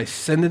of you? Did I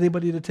send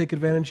anybody to take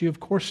advantage of you? Of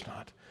course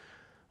not.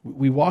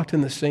 We walked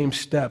in the same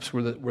steps.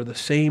 We're the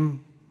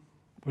same.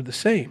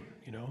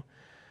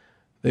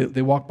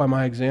 They walked by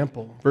my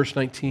example. Verse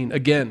 19,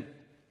 again,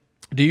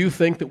 do you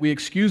think that we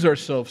excuse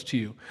ourselves to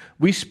you?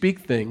 We speak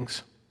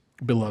things,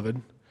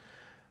 beloved,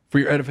 for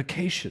your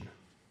edification.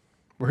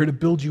 We're here to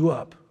build you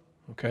up,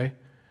 okay?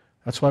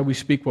 That's why we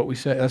speak what we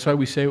say. That's why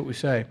we say what we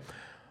say.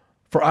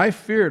 For I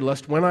feared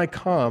lest when I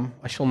come,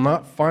 I shall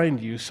not find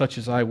you such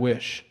as I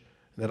wish,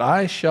 that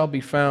I shall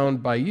be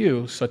found by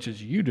you such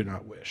as you do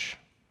not wish.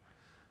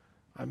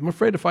 I'm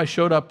afraid if I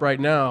showed up right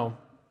now,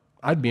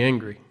 I'd be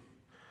angry.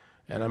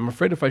 And I'm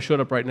afraid if I showed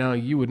up right now,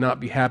 you would not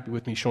be happy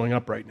with me showing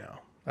up right now.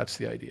 That's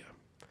the idea.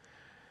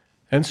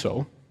 And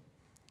so,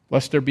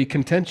 lest there be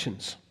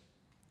contentions,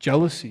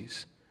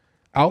 jealousies,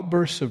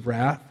 outbursts of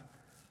wrath,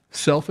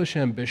 selfish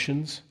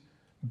ambitions,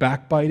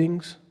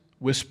 backbitings,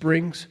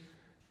 whisperings,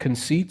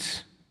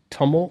 conceits,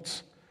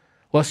 tumults,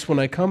 lest when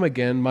I come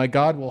again, my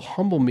God will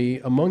humble me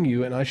among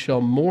you, and I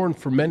shall mourn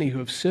for many who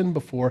have sinned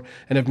before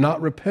and have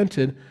not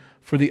repented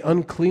for the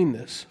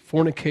uncleanness,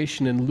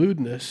 fornication, and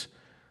lewdness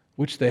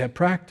which they have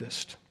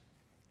practiced.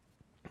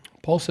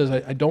 Paul says,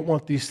 I don't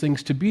want these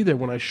things to be there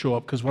when I show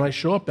up, because when I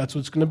show up, that's what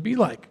it's going to be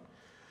like.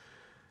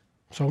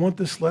 So I want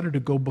this letter to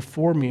go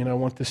before me, and I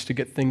want this to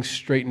get things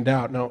straightened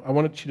out. Now, I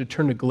want you to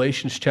turn to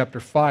Galatians chapter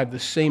 5. The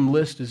same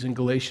list is in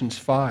Galatians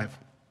 5,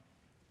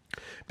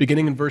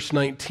 beginning in verse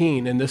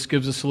 19, and this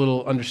gives us a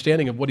little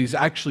understanding of what he's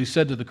actually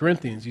said to the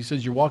Corinthians. He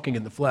says, you're walking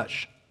in the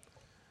flesh.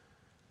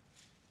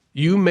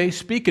 You may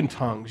speak in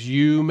tongues.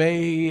 You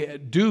may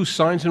do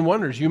signs and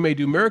wonders. You may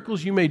do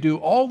miracles. You may do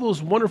all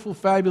those wonderful,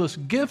 fabulous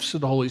gifts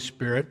of the Holy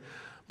Spirit,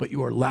 but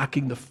you are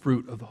lacking the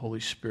fruit of the Holy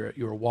Spirit.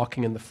 You are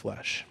walking in the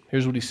flesh.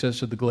 Here's what he says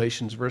to the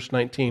Galatians, verse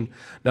 19.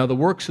 Now the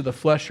works of the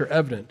flesh are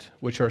evident,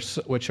 which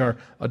are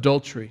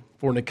adultery,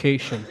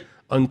 fornication,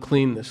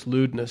 uncleanness,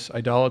 lewdness,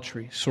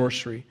 idolatry,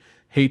 sorcery,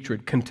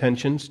 hatred,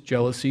 contentions,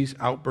 jealousies,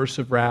 outbursts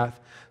of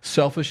wrath,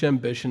 selfish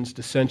ambitions,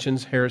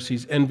 dissensions,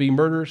 heresies, envy,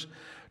 murders,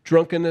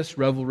 drunkenness,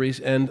 revelries,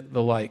 and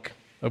the like,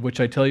 of which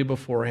I tell you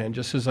beforehand,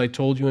 just as I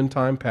told you in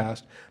time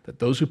past, that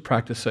those who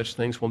practice such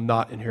things will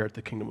not inherit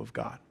the kingdom of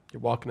God. You're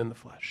walking in the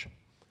flesh.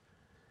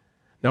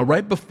 Now,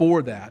 right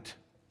before that,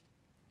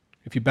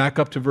 if you back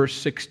up to verse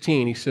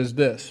 16, he says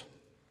this.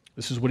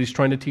 This is what he's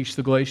trying to teach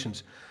the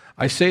Galatians.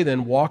 I say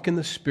then, walk in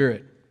the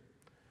Spirit,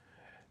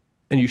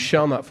 and you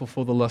shall not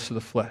fulfill the lusts of the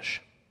flesh.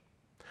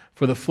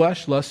 For the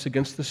flesh lusts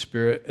against the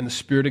Spirit, and the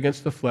Spirit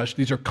against the flesh.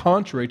 These are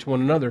contrary to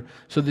one another,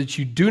 so that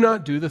you do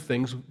not do the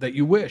things that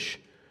you wish.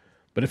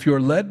 But if you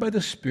are led by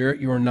the Spirit,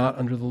 you are not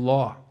under the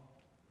law.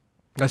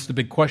 That's the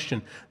big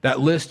question. That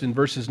list in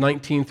verses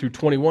 19 through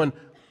 21,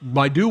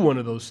 I do one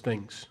of those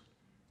things.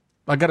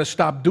 I got to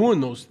stop doing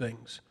those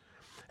things.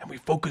 And we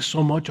focus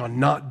so much on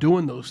not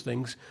doing those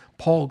things.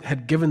 Paul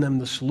had given them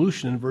the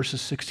solution in verses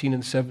 16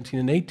 and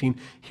 17 and 18.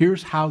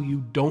 Here's how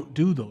you don't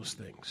do those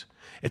things.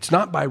 It's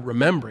not by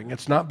remembering.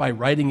 It's not by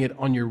writing it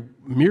on your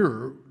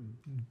mirror.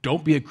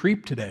 Don't be a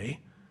creep today.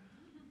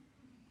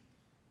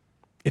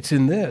 It's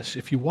in this.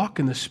 If you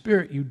walk in the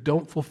Spirit, you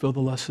don't fulfill the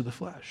lusts of the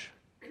flesh.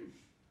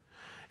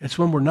 It's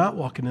when we're not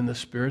walking in the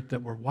Spirit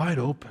that we're wide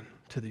open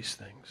to these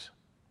things.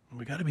 And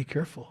we got to be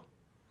careful.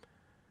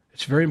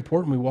 It's very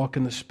important we walk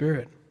in the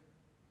Spirit.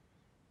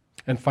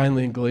 And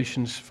finally, in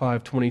Galatians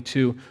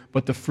 5:22,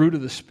 but the fruit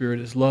of the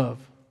Spirit is love,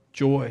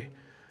 joy,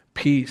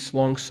 peace,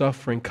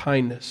 long-suffering,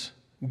 kindness,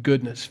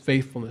 goodness,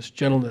 faithfulness,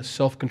 gentleness,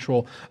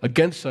 self-control.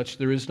 Against such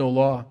there is no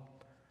law.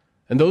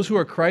 And those who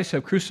are Christ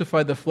have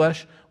crucified the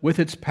flesh with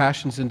its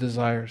passions and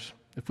desires.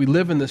 If we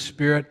live in the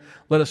Spirit,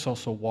 let us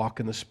also walk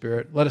in the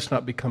Spirit. Let us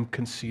not become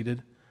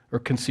conceited,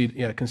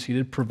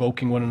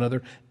 provoking one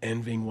another,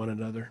 envying one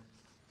another.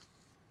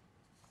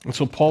 And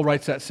so Paul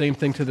writes that same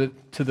thing to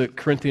the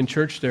Corinthian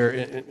church there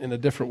in a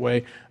different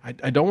way.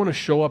 I don't want to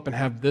show up and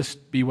have this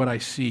be what I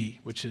see,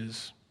 which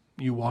is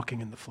you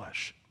walking in the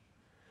flesh.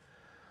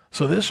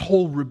 So this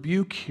whole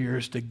rebuke here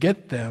is to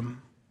get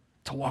them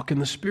to walk in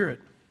the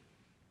Spirit.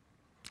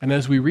 And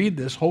as we read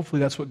this, hopefully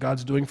that's what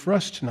God's doing for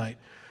us tonight.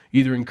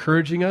 Either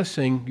encouraging us,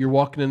 saying, you're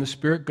walking in the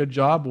Spirit, good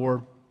job,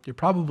 or you're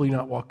probably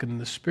not walking in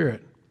the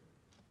Spirit.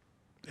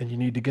 And you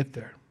need to get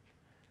there.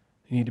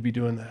 You need to be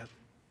doing that.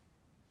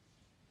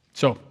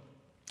 So,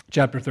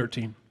 chapter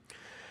 13.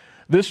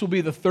 This will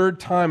be the third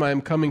time I am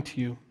coming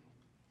to you.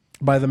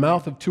 By the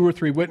mouth of 2 or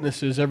 3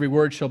 witnesses, every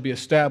word shall be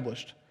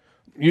established.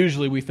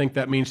 Usually we think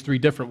that means 3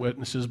 different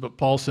witnesses, but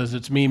Paul says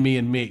it's me, me,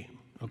 and me.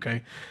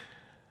 Okay?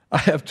 I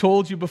have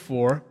told you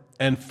before,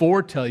 and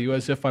foretell you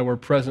as if I were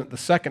present the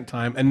second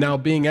time, and now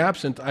being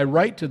absent, I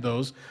write to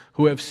those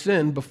who have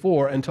sinned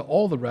before and to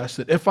all the rest,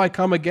 that if I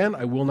come again,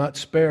 I will not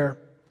spare.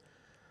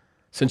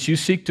 Since you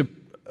seek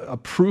a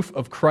proof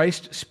of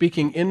Christ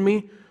speaking in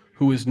me,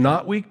 who is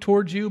not weak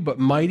towards you, but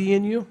mighty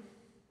in you.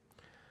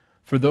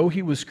 For though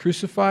he was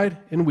crucified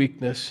in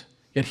weakness,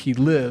 yet he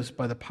lives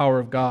by the power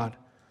of God.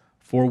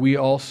 For we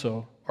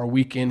also are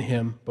weak in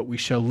him, but we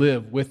shall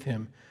live with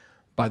him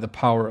by the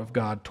power of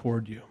God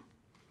toward you.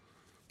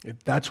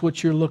 If that's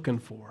what you're looking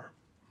for,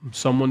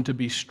 someone to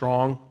be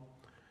strong,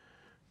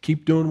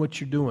 keep doing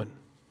what you're doing.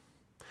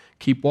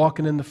 Keep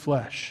walking in the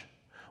flesh.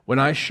 When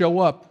I show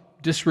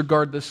up,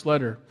 disregard this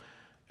letter.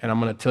 And I'm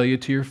going to tell you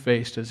to your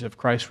face, as if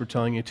Christ were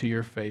telling you to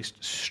your face,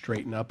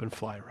 straighten up and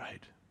fly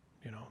right,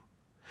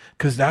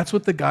 Because that's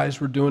what the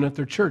guys were doing at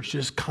their church,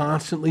 just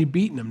constantly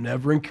beating them,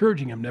 never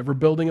encouraging them, never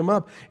building them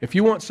up. If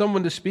you want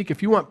someone to speak,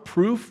 if you want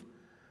proof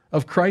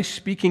of Christ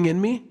speaking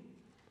in me,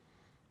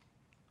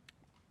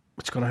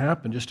 what's going to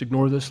happen? Just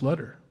ignore this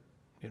letter,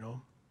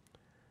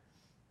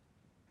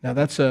 Now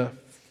that's a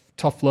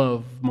tough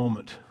love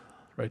moment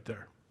right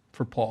there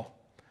for Paul.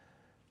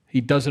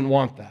 He doesn't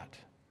want that.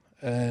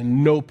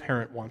 And no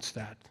parent wants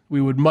that.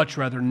 We would much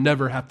rather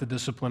never have to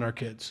discipline our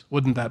kids.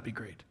 Wouldn't that be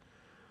great?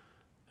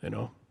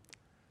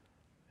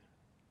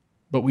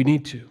 But we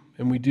need to,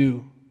 and we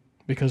do,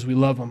 because we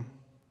love them.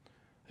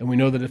 And we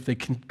know that if they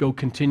can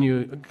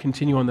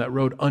continue on that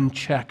road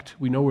unchecked,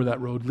 we know where that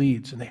road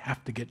leads, and they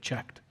have to get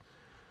checked.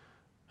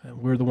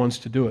 And we're the ones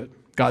to do it.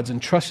 God's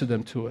entrusted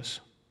them to us.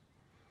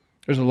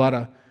 There's a lot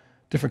of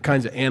different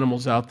kinds of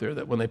animals out there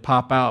that when they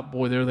pop out,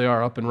 boy, there they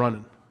are up and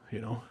running,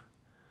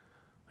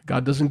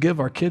 God doesn't give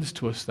our kids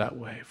to us that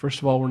way. First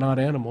of all, we're not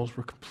animals.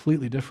 We're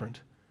completely different.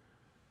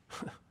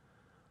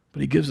 But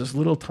he gives us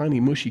little tiny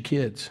mushy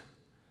kids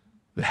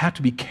that have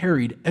to be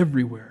carried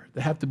everywhere.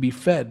 They have to be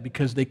fed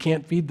because they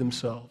can't feed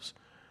themselves.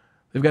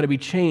 They've got to be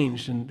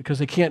changed and because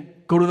they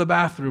can't go to the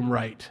bathroom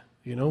right.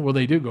 Well,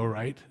 they do go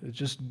right. It's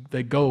just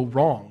they go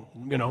wrong,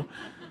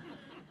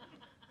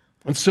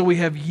 And so we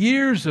have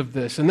years of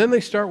this, and then they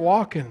start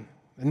walking.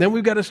 And then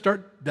we've got to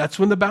start, that's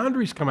when the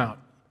boundaries come out.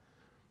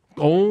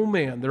 Oh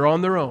man, they're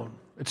on their own.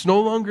 It's no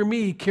longer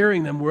me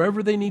carrying them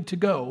wherever they need to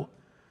go.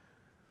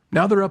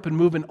 Now they're up and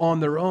moving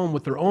on their own,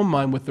 with their own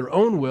mind, with their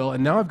own will,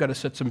 and now I've got to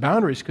set some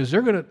boundaries because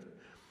they're going to...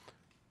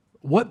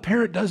 What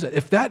parent does that?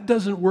 If that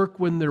doesn't work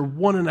when they're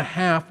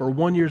 1.5 or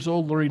 1 year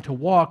old learning to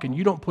walk and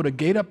you don't put a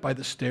gate up by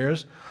the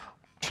stairs,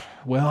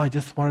 well, I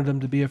just wanted them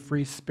to be a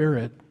free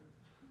spirit,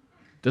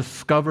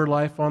 discover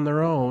life on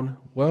their own.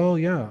 Well,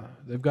 yeah,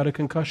 they've got a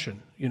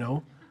concussion,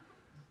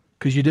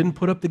 because you didn't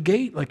put up the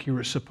gate like you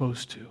were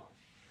supposed to.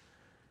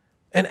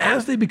 And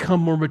as they become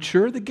more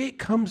mature, the gate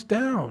comes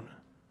down,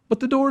 but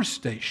the doors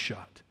stay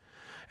shut.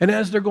 And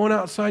as they're going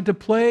outside to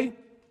play,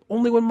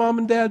 only when mom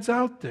and dad's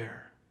out there.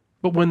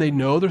 But when they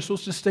know they're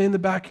supposed to stay in the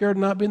backyard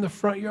and not be in the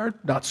front yard,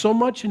 not so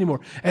much anymore.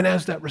 And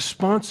as that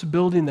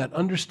responsibility and that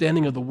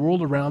understanding of the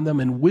world around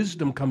them and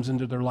wisdom comes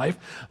into their life,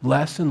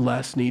 less and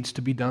less needs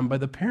to be done by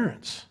the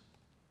parents.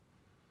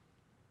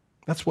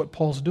 That's what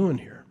Paul's doing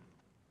here.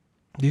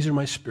 These are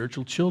my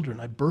spiritual children.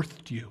 I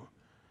birthed you.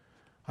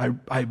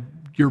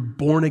 You're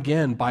born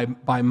again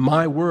by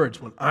my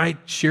words. When I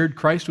shared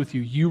Christ with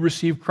you, you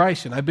received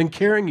Christ, and I've been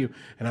carrying you,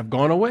 and I've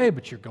gone away,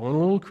 but you're going a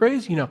little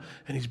crazy, And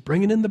he's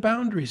bringing in the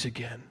boundaries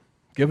again,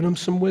 giving them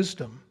some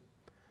wisdom.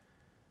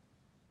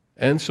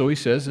 And so he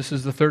says, this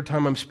is the third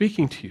time I'm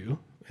speaking to you,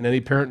 and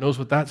any parent knows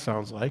what that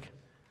sounds like.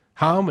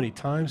 How many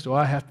times do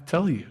I have to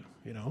tell you,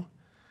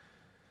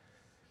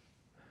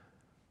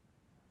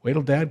 Wait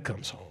till dad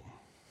comes home.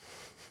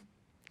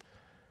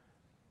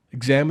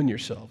 Examine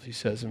yourselves, he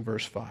says in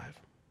verse 5,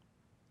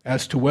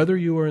 as to whether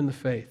you are in the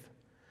faith.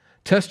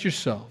 Test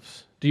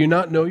yourselves. Do you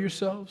not know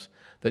yourselves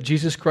that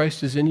Jesus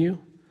Christ is in you?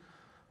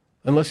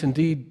 Unless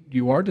indeed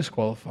you are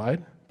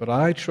disqualified, but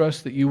I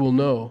trust that you will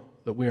know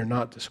that we are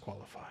not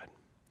disqualified.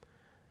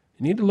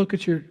 You need to look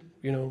at your,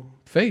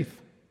 faith.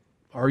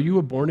 Are you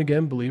a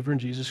born-again believer in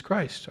Jesus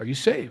Christ? Are you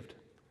saved?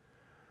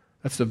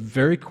 That's the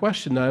very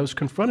question that I was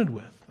confronted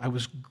with.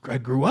 I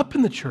grew up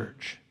in the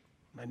church.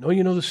 I know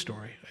you know the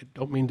story. I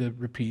don't mean to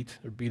repeat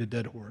or beat a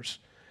dead horse.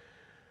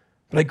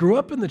 But I grew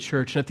up in the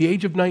church, and at the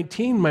age of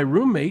 19, my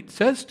roommate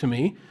says to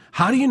me,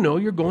 how do you know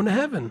you're going to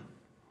heaven?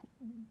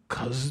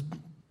 Because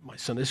my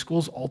Sunday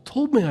schools all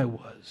told me I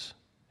was,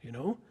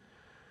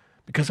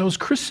 because I was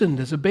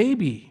christened as a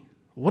baby.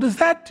 What does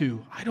that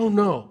do? I don't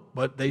know,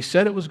 but they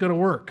said it was going to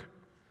work.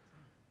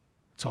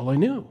 That's all I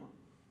knew.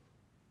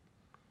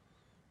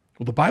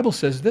 Well, the Bible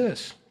says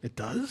this. It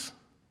does.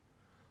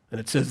 And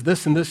it says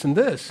this and this and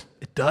this.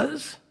 It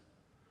does.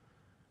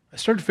 I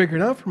started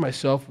figuring out for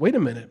myself, wait a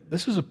minute,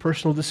 this is a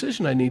personal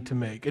decision I need to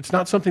make. It's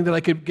not something that I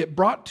could get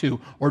brought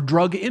to or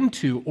drug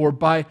into or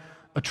by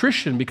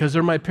attrition because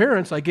they're my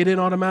parents. I get in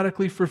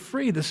automatically for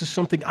free. This is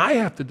something I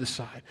have to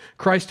decide.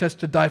 Christ has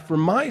to die for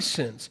my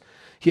sins.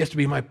 He has to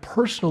be my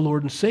personal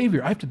Lord and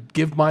Savior. I have to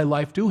give my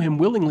life to him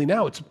willingly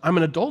now. I'm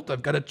an adult.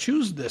 I've got to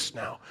choose this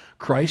now.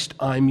 Christ,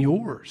 I'm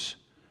yours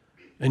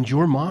and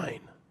you're mine.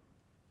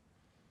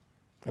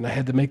 And I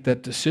had to make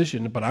that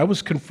decision, but I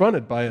was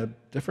confronted by a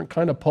different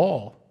kind of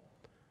Paul.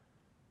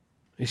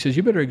 He says,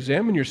 you better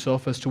examine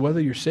yourself as to whether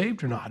you're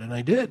saved or not. And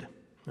I did,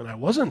 and I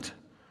wasn't.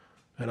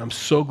 And I'm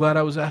so glad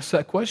I was asked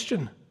that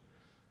question.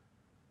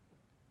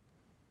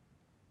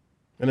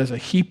 And as a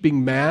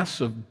heaping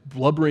mass of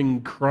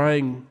blubbering,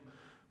 crying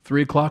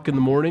 3 o'clock in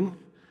the morning,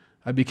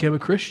 I became a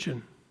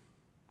Christian.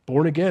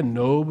 Born again.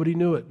 Nobody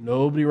knew it.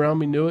 Nobody around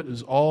me knew it. It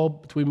was all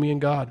between me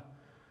and God.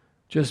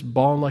 Just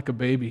bawling like a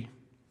baby.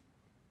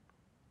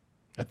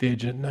 At the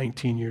age of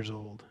 19 years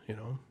old,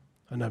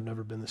 and I've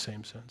never been the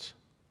same since.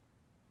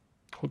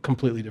 A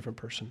completely different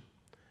person.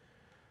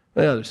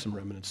 Yeah, there's some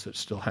remnants that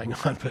still hang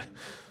on, but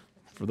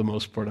for the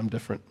most part, I'm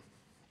different.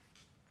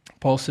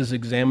 Paul says,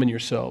 examine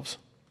yourselves.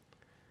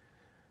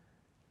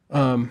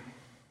 No,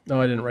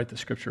 I didn't write the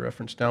scripture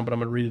reference down, but I'm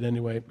going to read it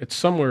anyway. It's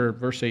somewhere,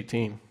 verse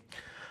 18.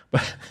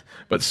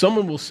 But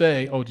someone will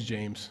say, it's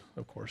James,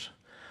 of course.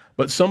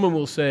 But someone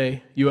will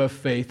say, you have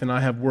faith and I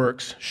have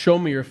works. Show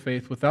me your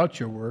faith without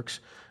your works,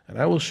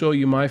 and I will show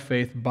you my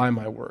faith by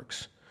my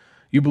works.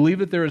 You believe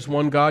that there is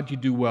one God, you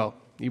do well.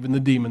 Even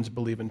the demons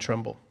believe and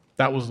tremble.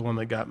 That was the one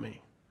that got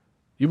me.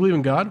 You believe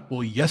in God?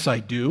 Well, yes, I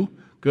do.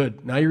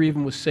 Good. Now you're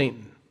even with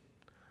Satan.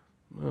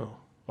 Oh, well,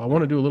 I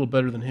want to do a little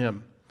better than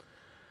him.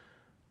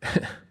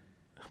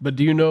 But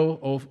do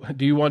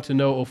you want to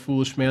know, O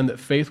foolish man, that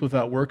faith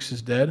without works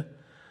is dead?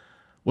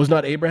 Was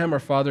not Abraham our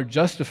father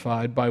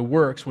justified by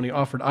works when he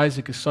offered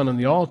Isaac his son on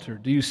the altar?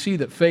 Do you see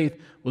that faith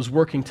was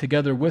working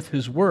together with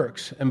his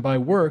works, and by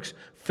works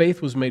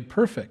faith was made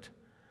perfect?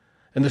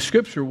 And the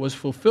scripture was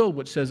fulfilled,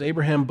 which says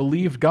Abraham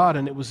believed God,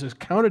 and it was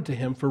accounted to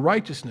him for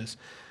righteousness,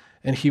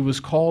 and he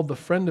was called the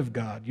friend of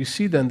God. You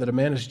see then that a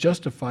man is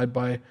justified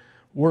by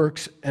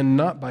works and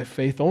not by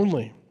faith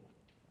only.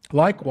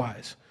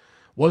 Likewise,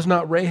 was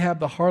not Rahab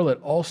the harlot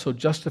also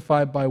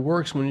justified by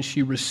works when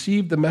she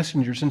received the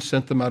messengers and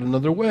sent them out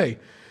another way?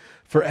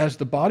 For as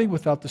the body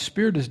without the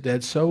spirit is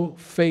dead, so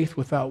faith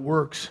without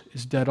works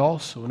is dead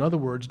also. In other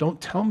words, don't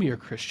tell me you're a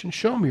Christian,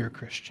 show me you're a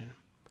Christian.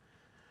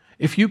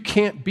 If you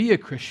can't be a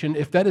Christian,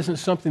 if that isn't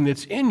something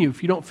that's in you,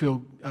 if you don't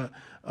feel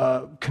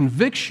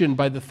conviction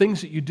by the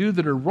things that you do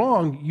that are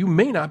wrong, you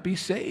may not be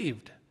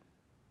saved.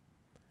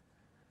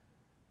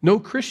 No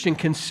Christian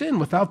can sin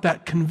without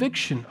that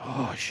conviction.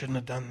 Oh, I shouldn't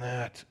have done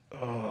that.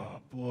 Oh,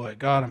 boy,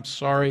 God, I'm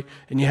sorry.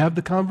 And you have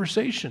the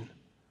conversation.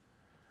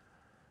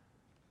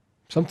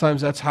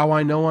 Sometimes that's how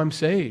I know I'm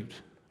saved.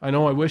 I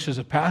know I wish as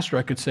a pastor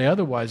I could say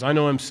otherwise. I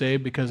know I'm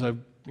saved because I've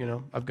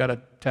got a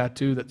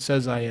tattoo that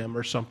says I am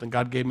or something.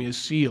 God gave me a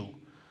seal.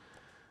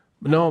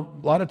 But no,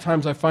 a lot of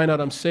times I find out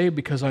I'm saved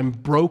because I'm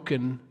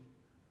broken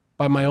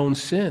by my own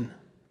sin.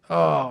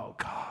 Oh,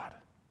 God.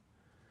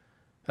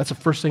 That's the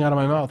first thing out of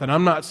my mouth. And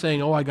I'm not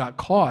saying, oh, I got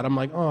caught. I'm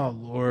like, oh,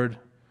 Lord,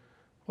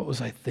 what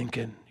was I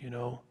thinking?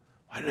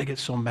 Why did I get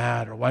so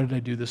mad? Or why did I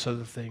do this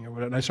other thing? Or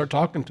whatever. And I start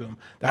talking to him.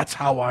 That's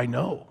how I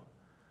know.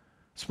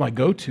 It's my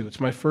go-to. It's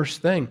my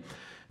first thing.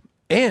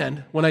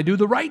 And when I do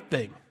the right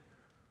thing,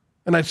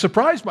 and I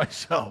surprise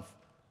myself,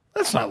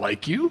 that's not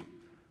like you.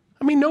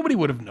 I mean, nobody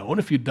would have known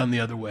if you'd done the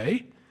other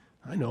way.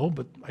 I know,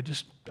 but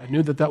I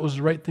knew that was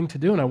the right thing to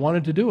do, and I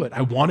wanted to do it.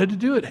 I wanted to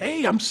do it.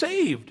 Hey, I'm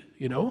saved,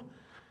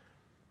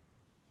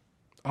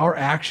 Our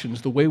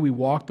actions, the way we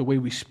walk, the way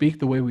we speak,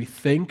 the way we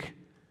think,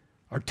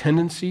 our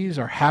tendencies,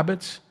 our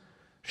habits,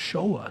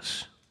 show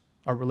us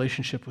our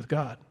relationship with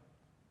God,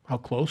 how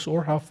close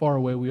or how far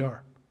away we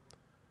are.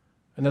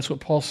 And that's what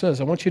Paul says.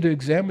 I want you to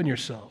examine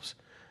yourselves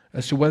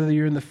as to whether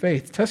you're in the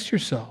faith. Test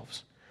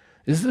yourselves.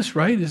 Is this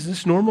right? Is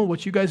this normal,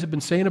 what you guys have been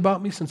saying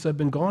about me since I've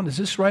been gone? Is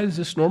this right? Is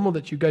this normal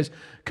that you guys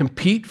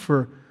compete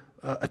for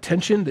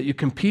attention, that you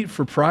compete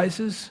for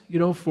prizes,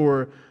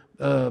 for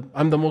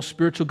I'm the most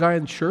spiritual guy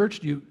in church?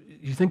 Do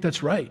you think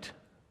that's right?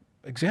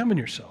 Examine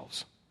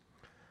yourselves.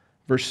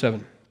 Verse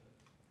 7.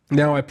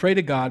 Now I pray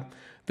to God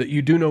that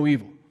you do no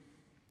evil.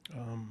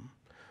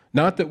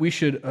 Not that we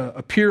should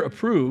appear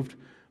approved,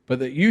 but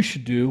that you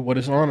should do what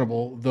is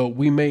honorable, though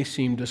we may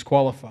seem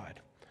disqualified.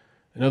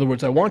 In other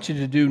words, I want you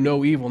to do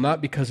no evil,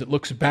 not because it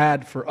looks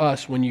bad for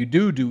us when you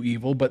do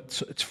evil,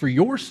 but it's for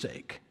your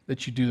sake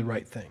that you do the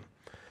right thing.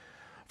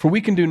 For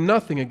we can do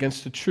nothing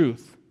against the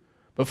truth,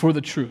 but for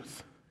the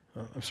truth.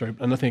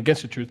 Nothing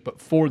against the truth, but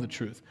for the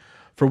truth.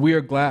 For we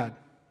are glad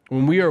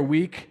when we are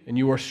weak and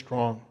you are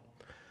strong.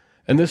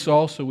 And this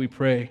also we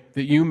pray,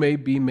 that you may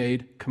be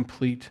made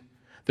complete.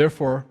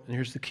 Therefore, and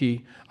here's the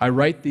key, I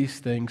write these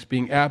things,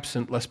 being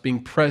absent, lest being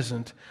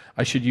present,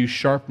 I should use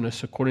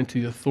sharpness according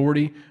to the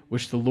authority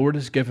which the Lord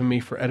has given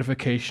me for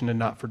edification and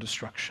not for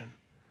destruction.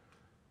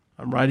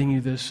 I'm writing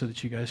you this so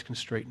that you guys can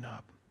straighten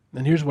up.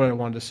 And here's what I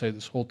wanted to say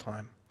this whole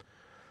time.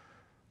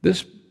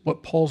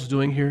 What Paul's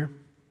doing here,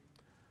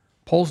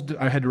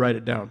 I had to write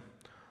it down.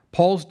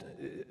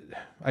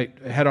 I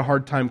had a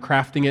hard time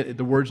crafting it.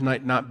 The words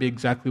might not be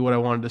exactly what I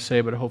wanted to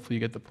say, but hopefully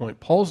you get the point.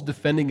 Paul's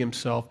defending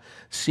himself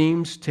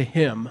seems to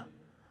him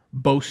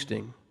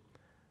boasting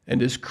and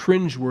is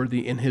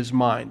cringeworthy in his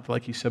mind.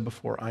 Like he said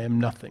before, I am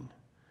nothing.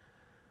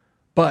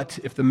 But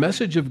if the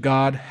message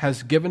God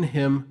has given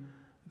him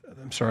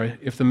to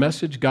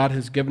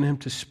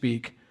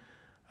speak,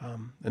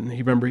 and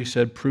he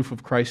said, proof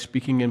of Christ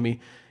speaking in me,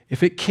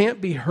 if it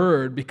can't be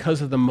heard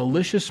because of the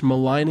malicious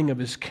maligning of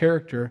his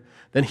character,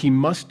 then he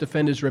must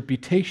defend his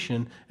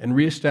reputation and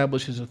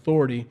reestablish his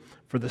authority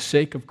for the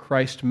sake of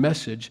Christ's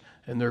message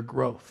and their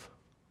growth.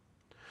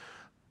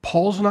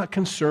 Paul's not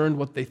concerned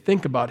what they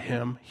think about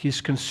him.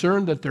 He's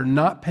concerned that they're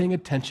not paying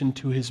attention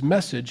to his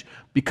message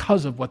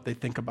because of what they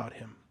think about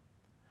him.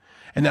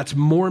 And that's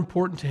more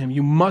important to him.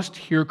 You must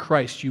hear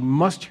Christ. You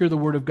must hear the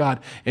word of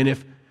God. And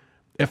if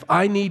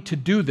I need to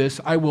do this,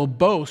 I will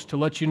boast to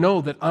let you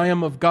know that I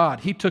am of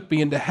God. He took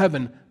me into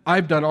heaven.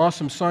 I've done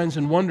awesome signs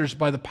and wonders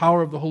by the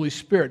power of the Holy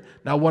Spirit.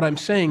 Now what I'm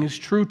saying is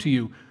true to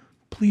you.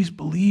 Please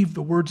believe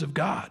the words of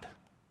God.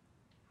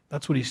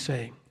 That's what he's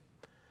saying.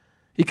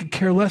 He could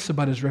care less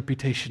about his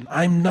reputation.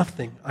 I'm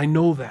nothing. I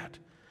know that.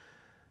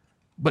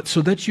 But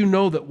so that you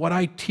know that what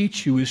I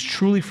teach you is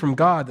truly from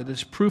God, that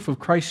is proof of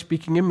Christ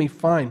speaking in me,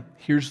 fine.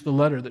 Here's the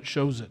letter that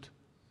shows it.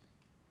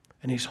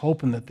 And he's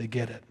hoping that they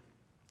get it.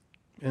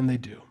 And they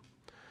do.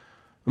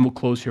 And we'll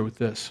close here with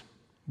this.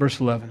 Verse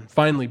 11.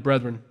 Finally,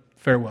 brethren,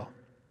 farewell.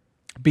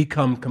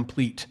 Become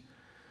complete.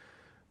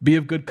 Be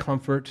of good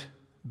comfort.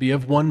 Be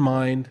of one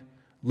mind.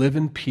 Live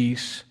in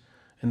peace.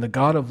 And the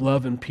God of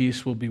love and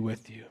peace will be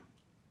with you.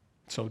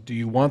 So do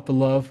you want the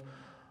love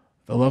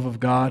of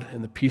God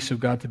and the peace of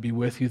God to be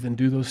with you? Then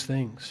do those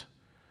things.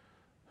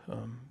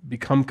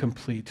 Become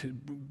complete.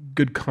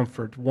 Good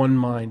comfort. One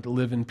mind.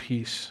 Live in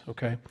peace.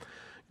 Okay?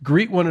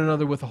 Greet one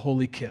another with a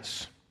holy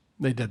kiss.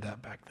 They did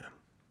that back then.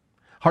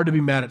 Hard to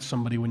be mad at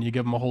somebody when you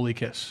give them a holy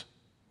kiss,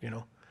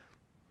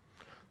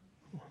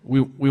 We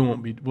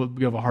we'll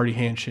have a hearty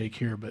handshake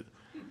here, but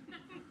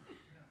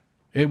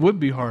it would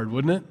be hard,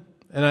 wouldn't it?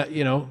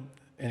 And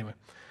anyway.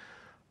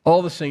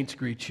 All the saints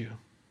greet you.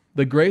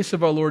 The grace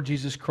of our Lord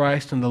Jesus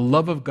Christ and the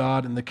love of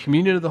God and the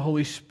communion of the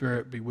Holy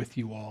Spirit be with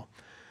you all.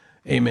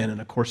 Amen.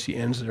 And of course he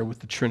ends there with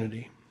the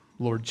Trinity.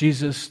 Lord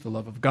Jesus, the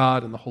love of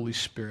God and the Holy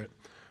Spirit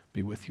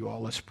be with you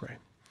all. Let's pray.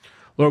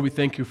 Lord, we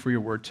thank you for your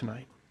word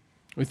tonight.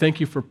 We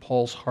thank you for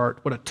Paul's heart.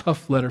 What a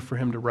tough letter for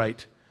him to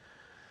write.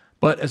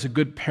 But as a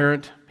good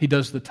parent, he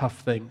does the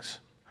tough things,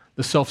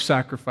 the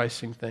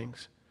self-sacrificing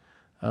things.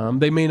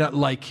 They may not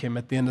like him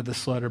at the end of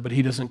this letter, but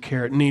he doesn't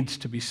care. It needs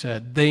to be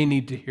said. They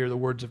need to hear the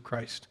words of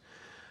Christ.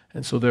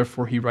 And so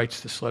therefore he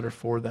writes this letter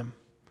for them,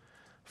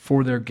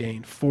 for their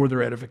gain, for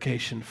their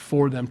edification,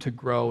 for them to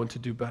grow and to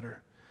do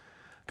better.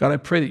 God, I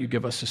pray that you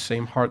give us the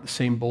same heart, the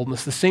same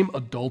boldness, the same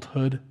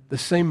adulthood, the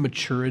same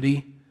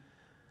maturity.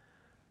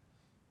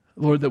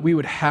 Lord, that we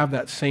would have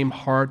that same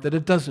heart, that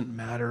it doesn't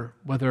matter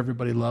whether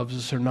everybody loves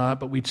us or not,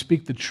 but we'd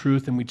speak the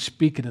truth and we'd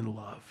speak it in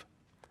love.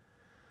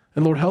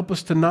 And Lord, help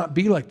us to not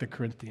be like the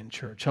Corinthian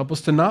church. Help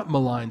us to not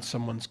malign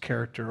someone's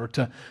character or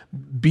to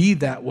be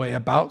that way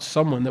about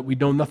someone that we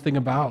know nothing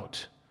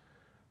about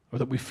or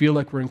that we feel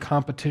like we're in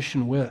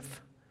competition with.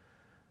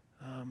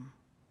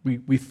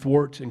 We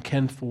thwart and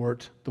can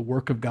thwart the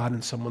work of God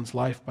in someone's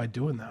life by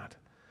doing that.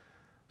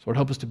 So Lord,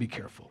 help us to be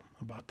careful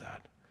about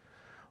that.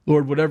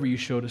 Lord, whatever you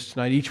showed us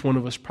tonight, each one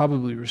of us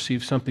probably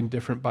received something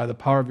different by the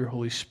power of your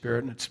Holy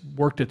Spirit, and it's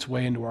worked its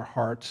way into our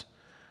hearts.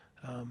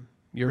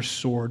 Your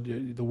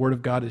sword, the Word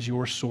of God is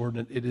your sword,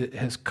 and it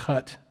has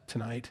cut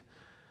tonight.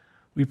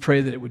 We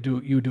pray that you would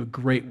do a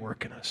great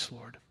work in us,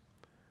 Lord.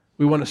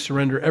 We want to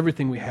surrender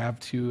everything we have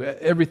to you,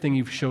 everything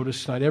you've showed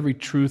us tonight, every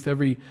truth,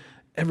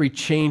 every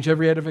change,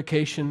 every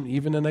edification,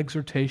 even an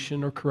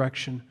exhortation or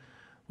correction.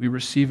 We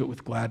receive it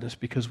with gladness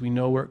because we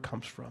know where it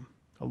comes from.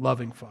 A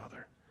loving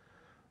Father,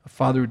 a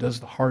Father who does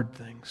the hard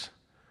things,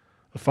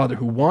 a Father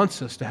who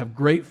wants us to have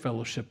great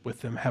fellowship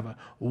with him, have a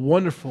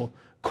wonderful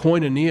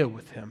koinonia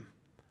with him,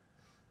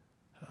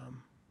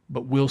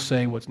 but will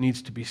say what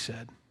needs to be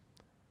said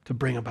to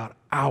bring about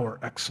our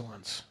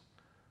excellence.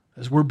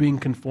 As we're being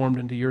conformed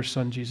into your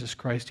Son, Jesus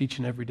Christ, each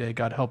and every day,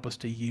 God, help us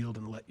to yield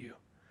and let you.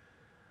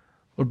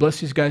 Lord,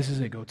 bless these guys as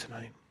they go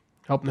tonight.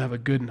 Help them have a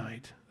good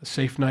night, a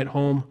safe night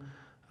home,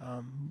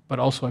 but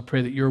also I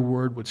pray that your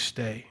word would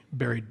stay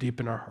buried deep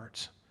in our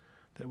hearts,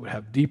 that it would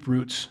have deep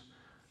roots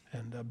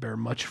and bear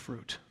much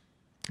fruit.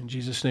 In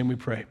Jesus' name we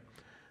pray.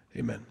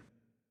 Amen.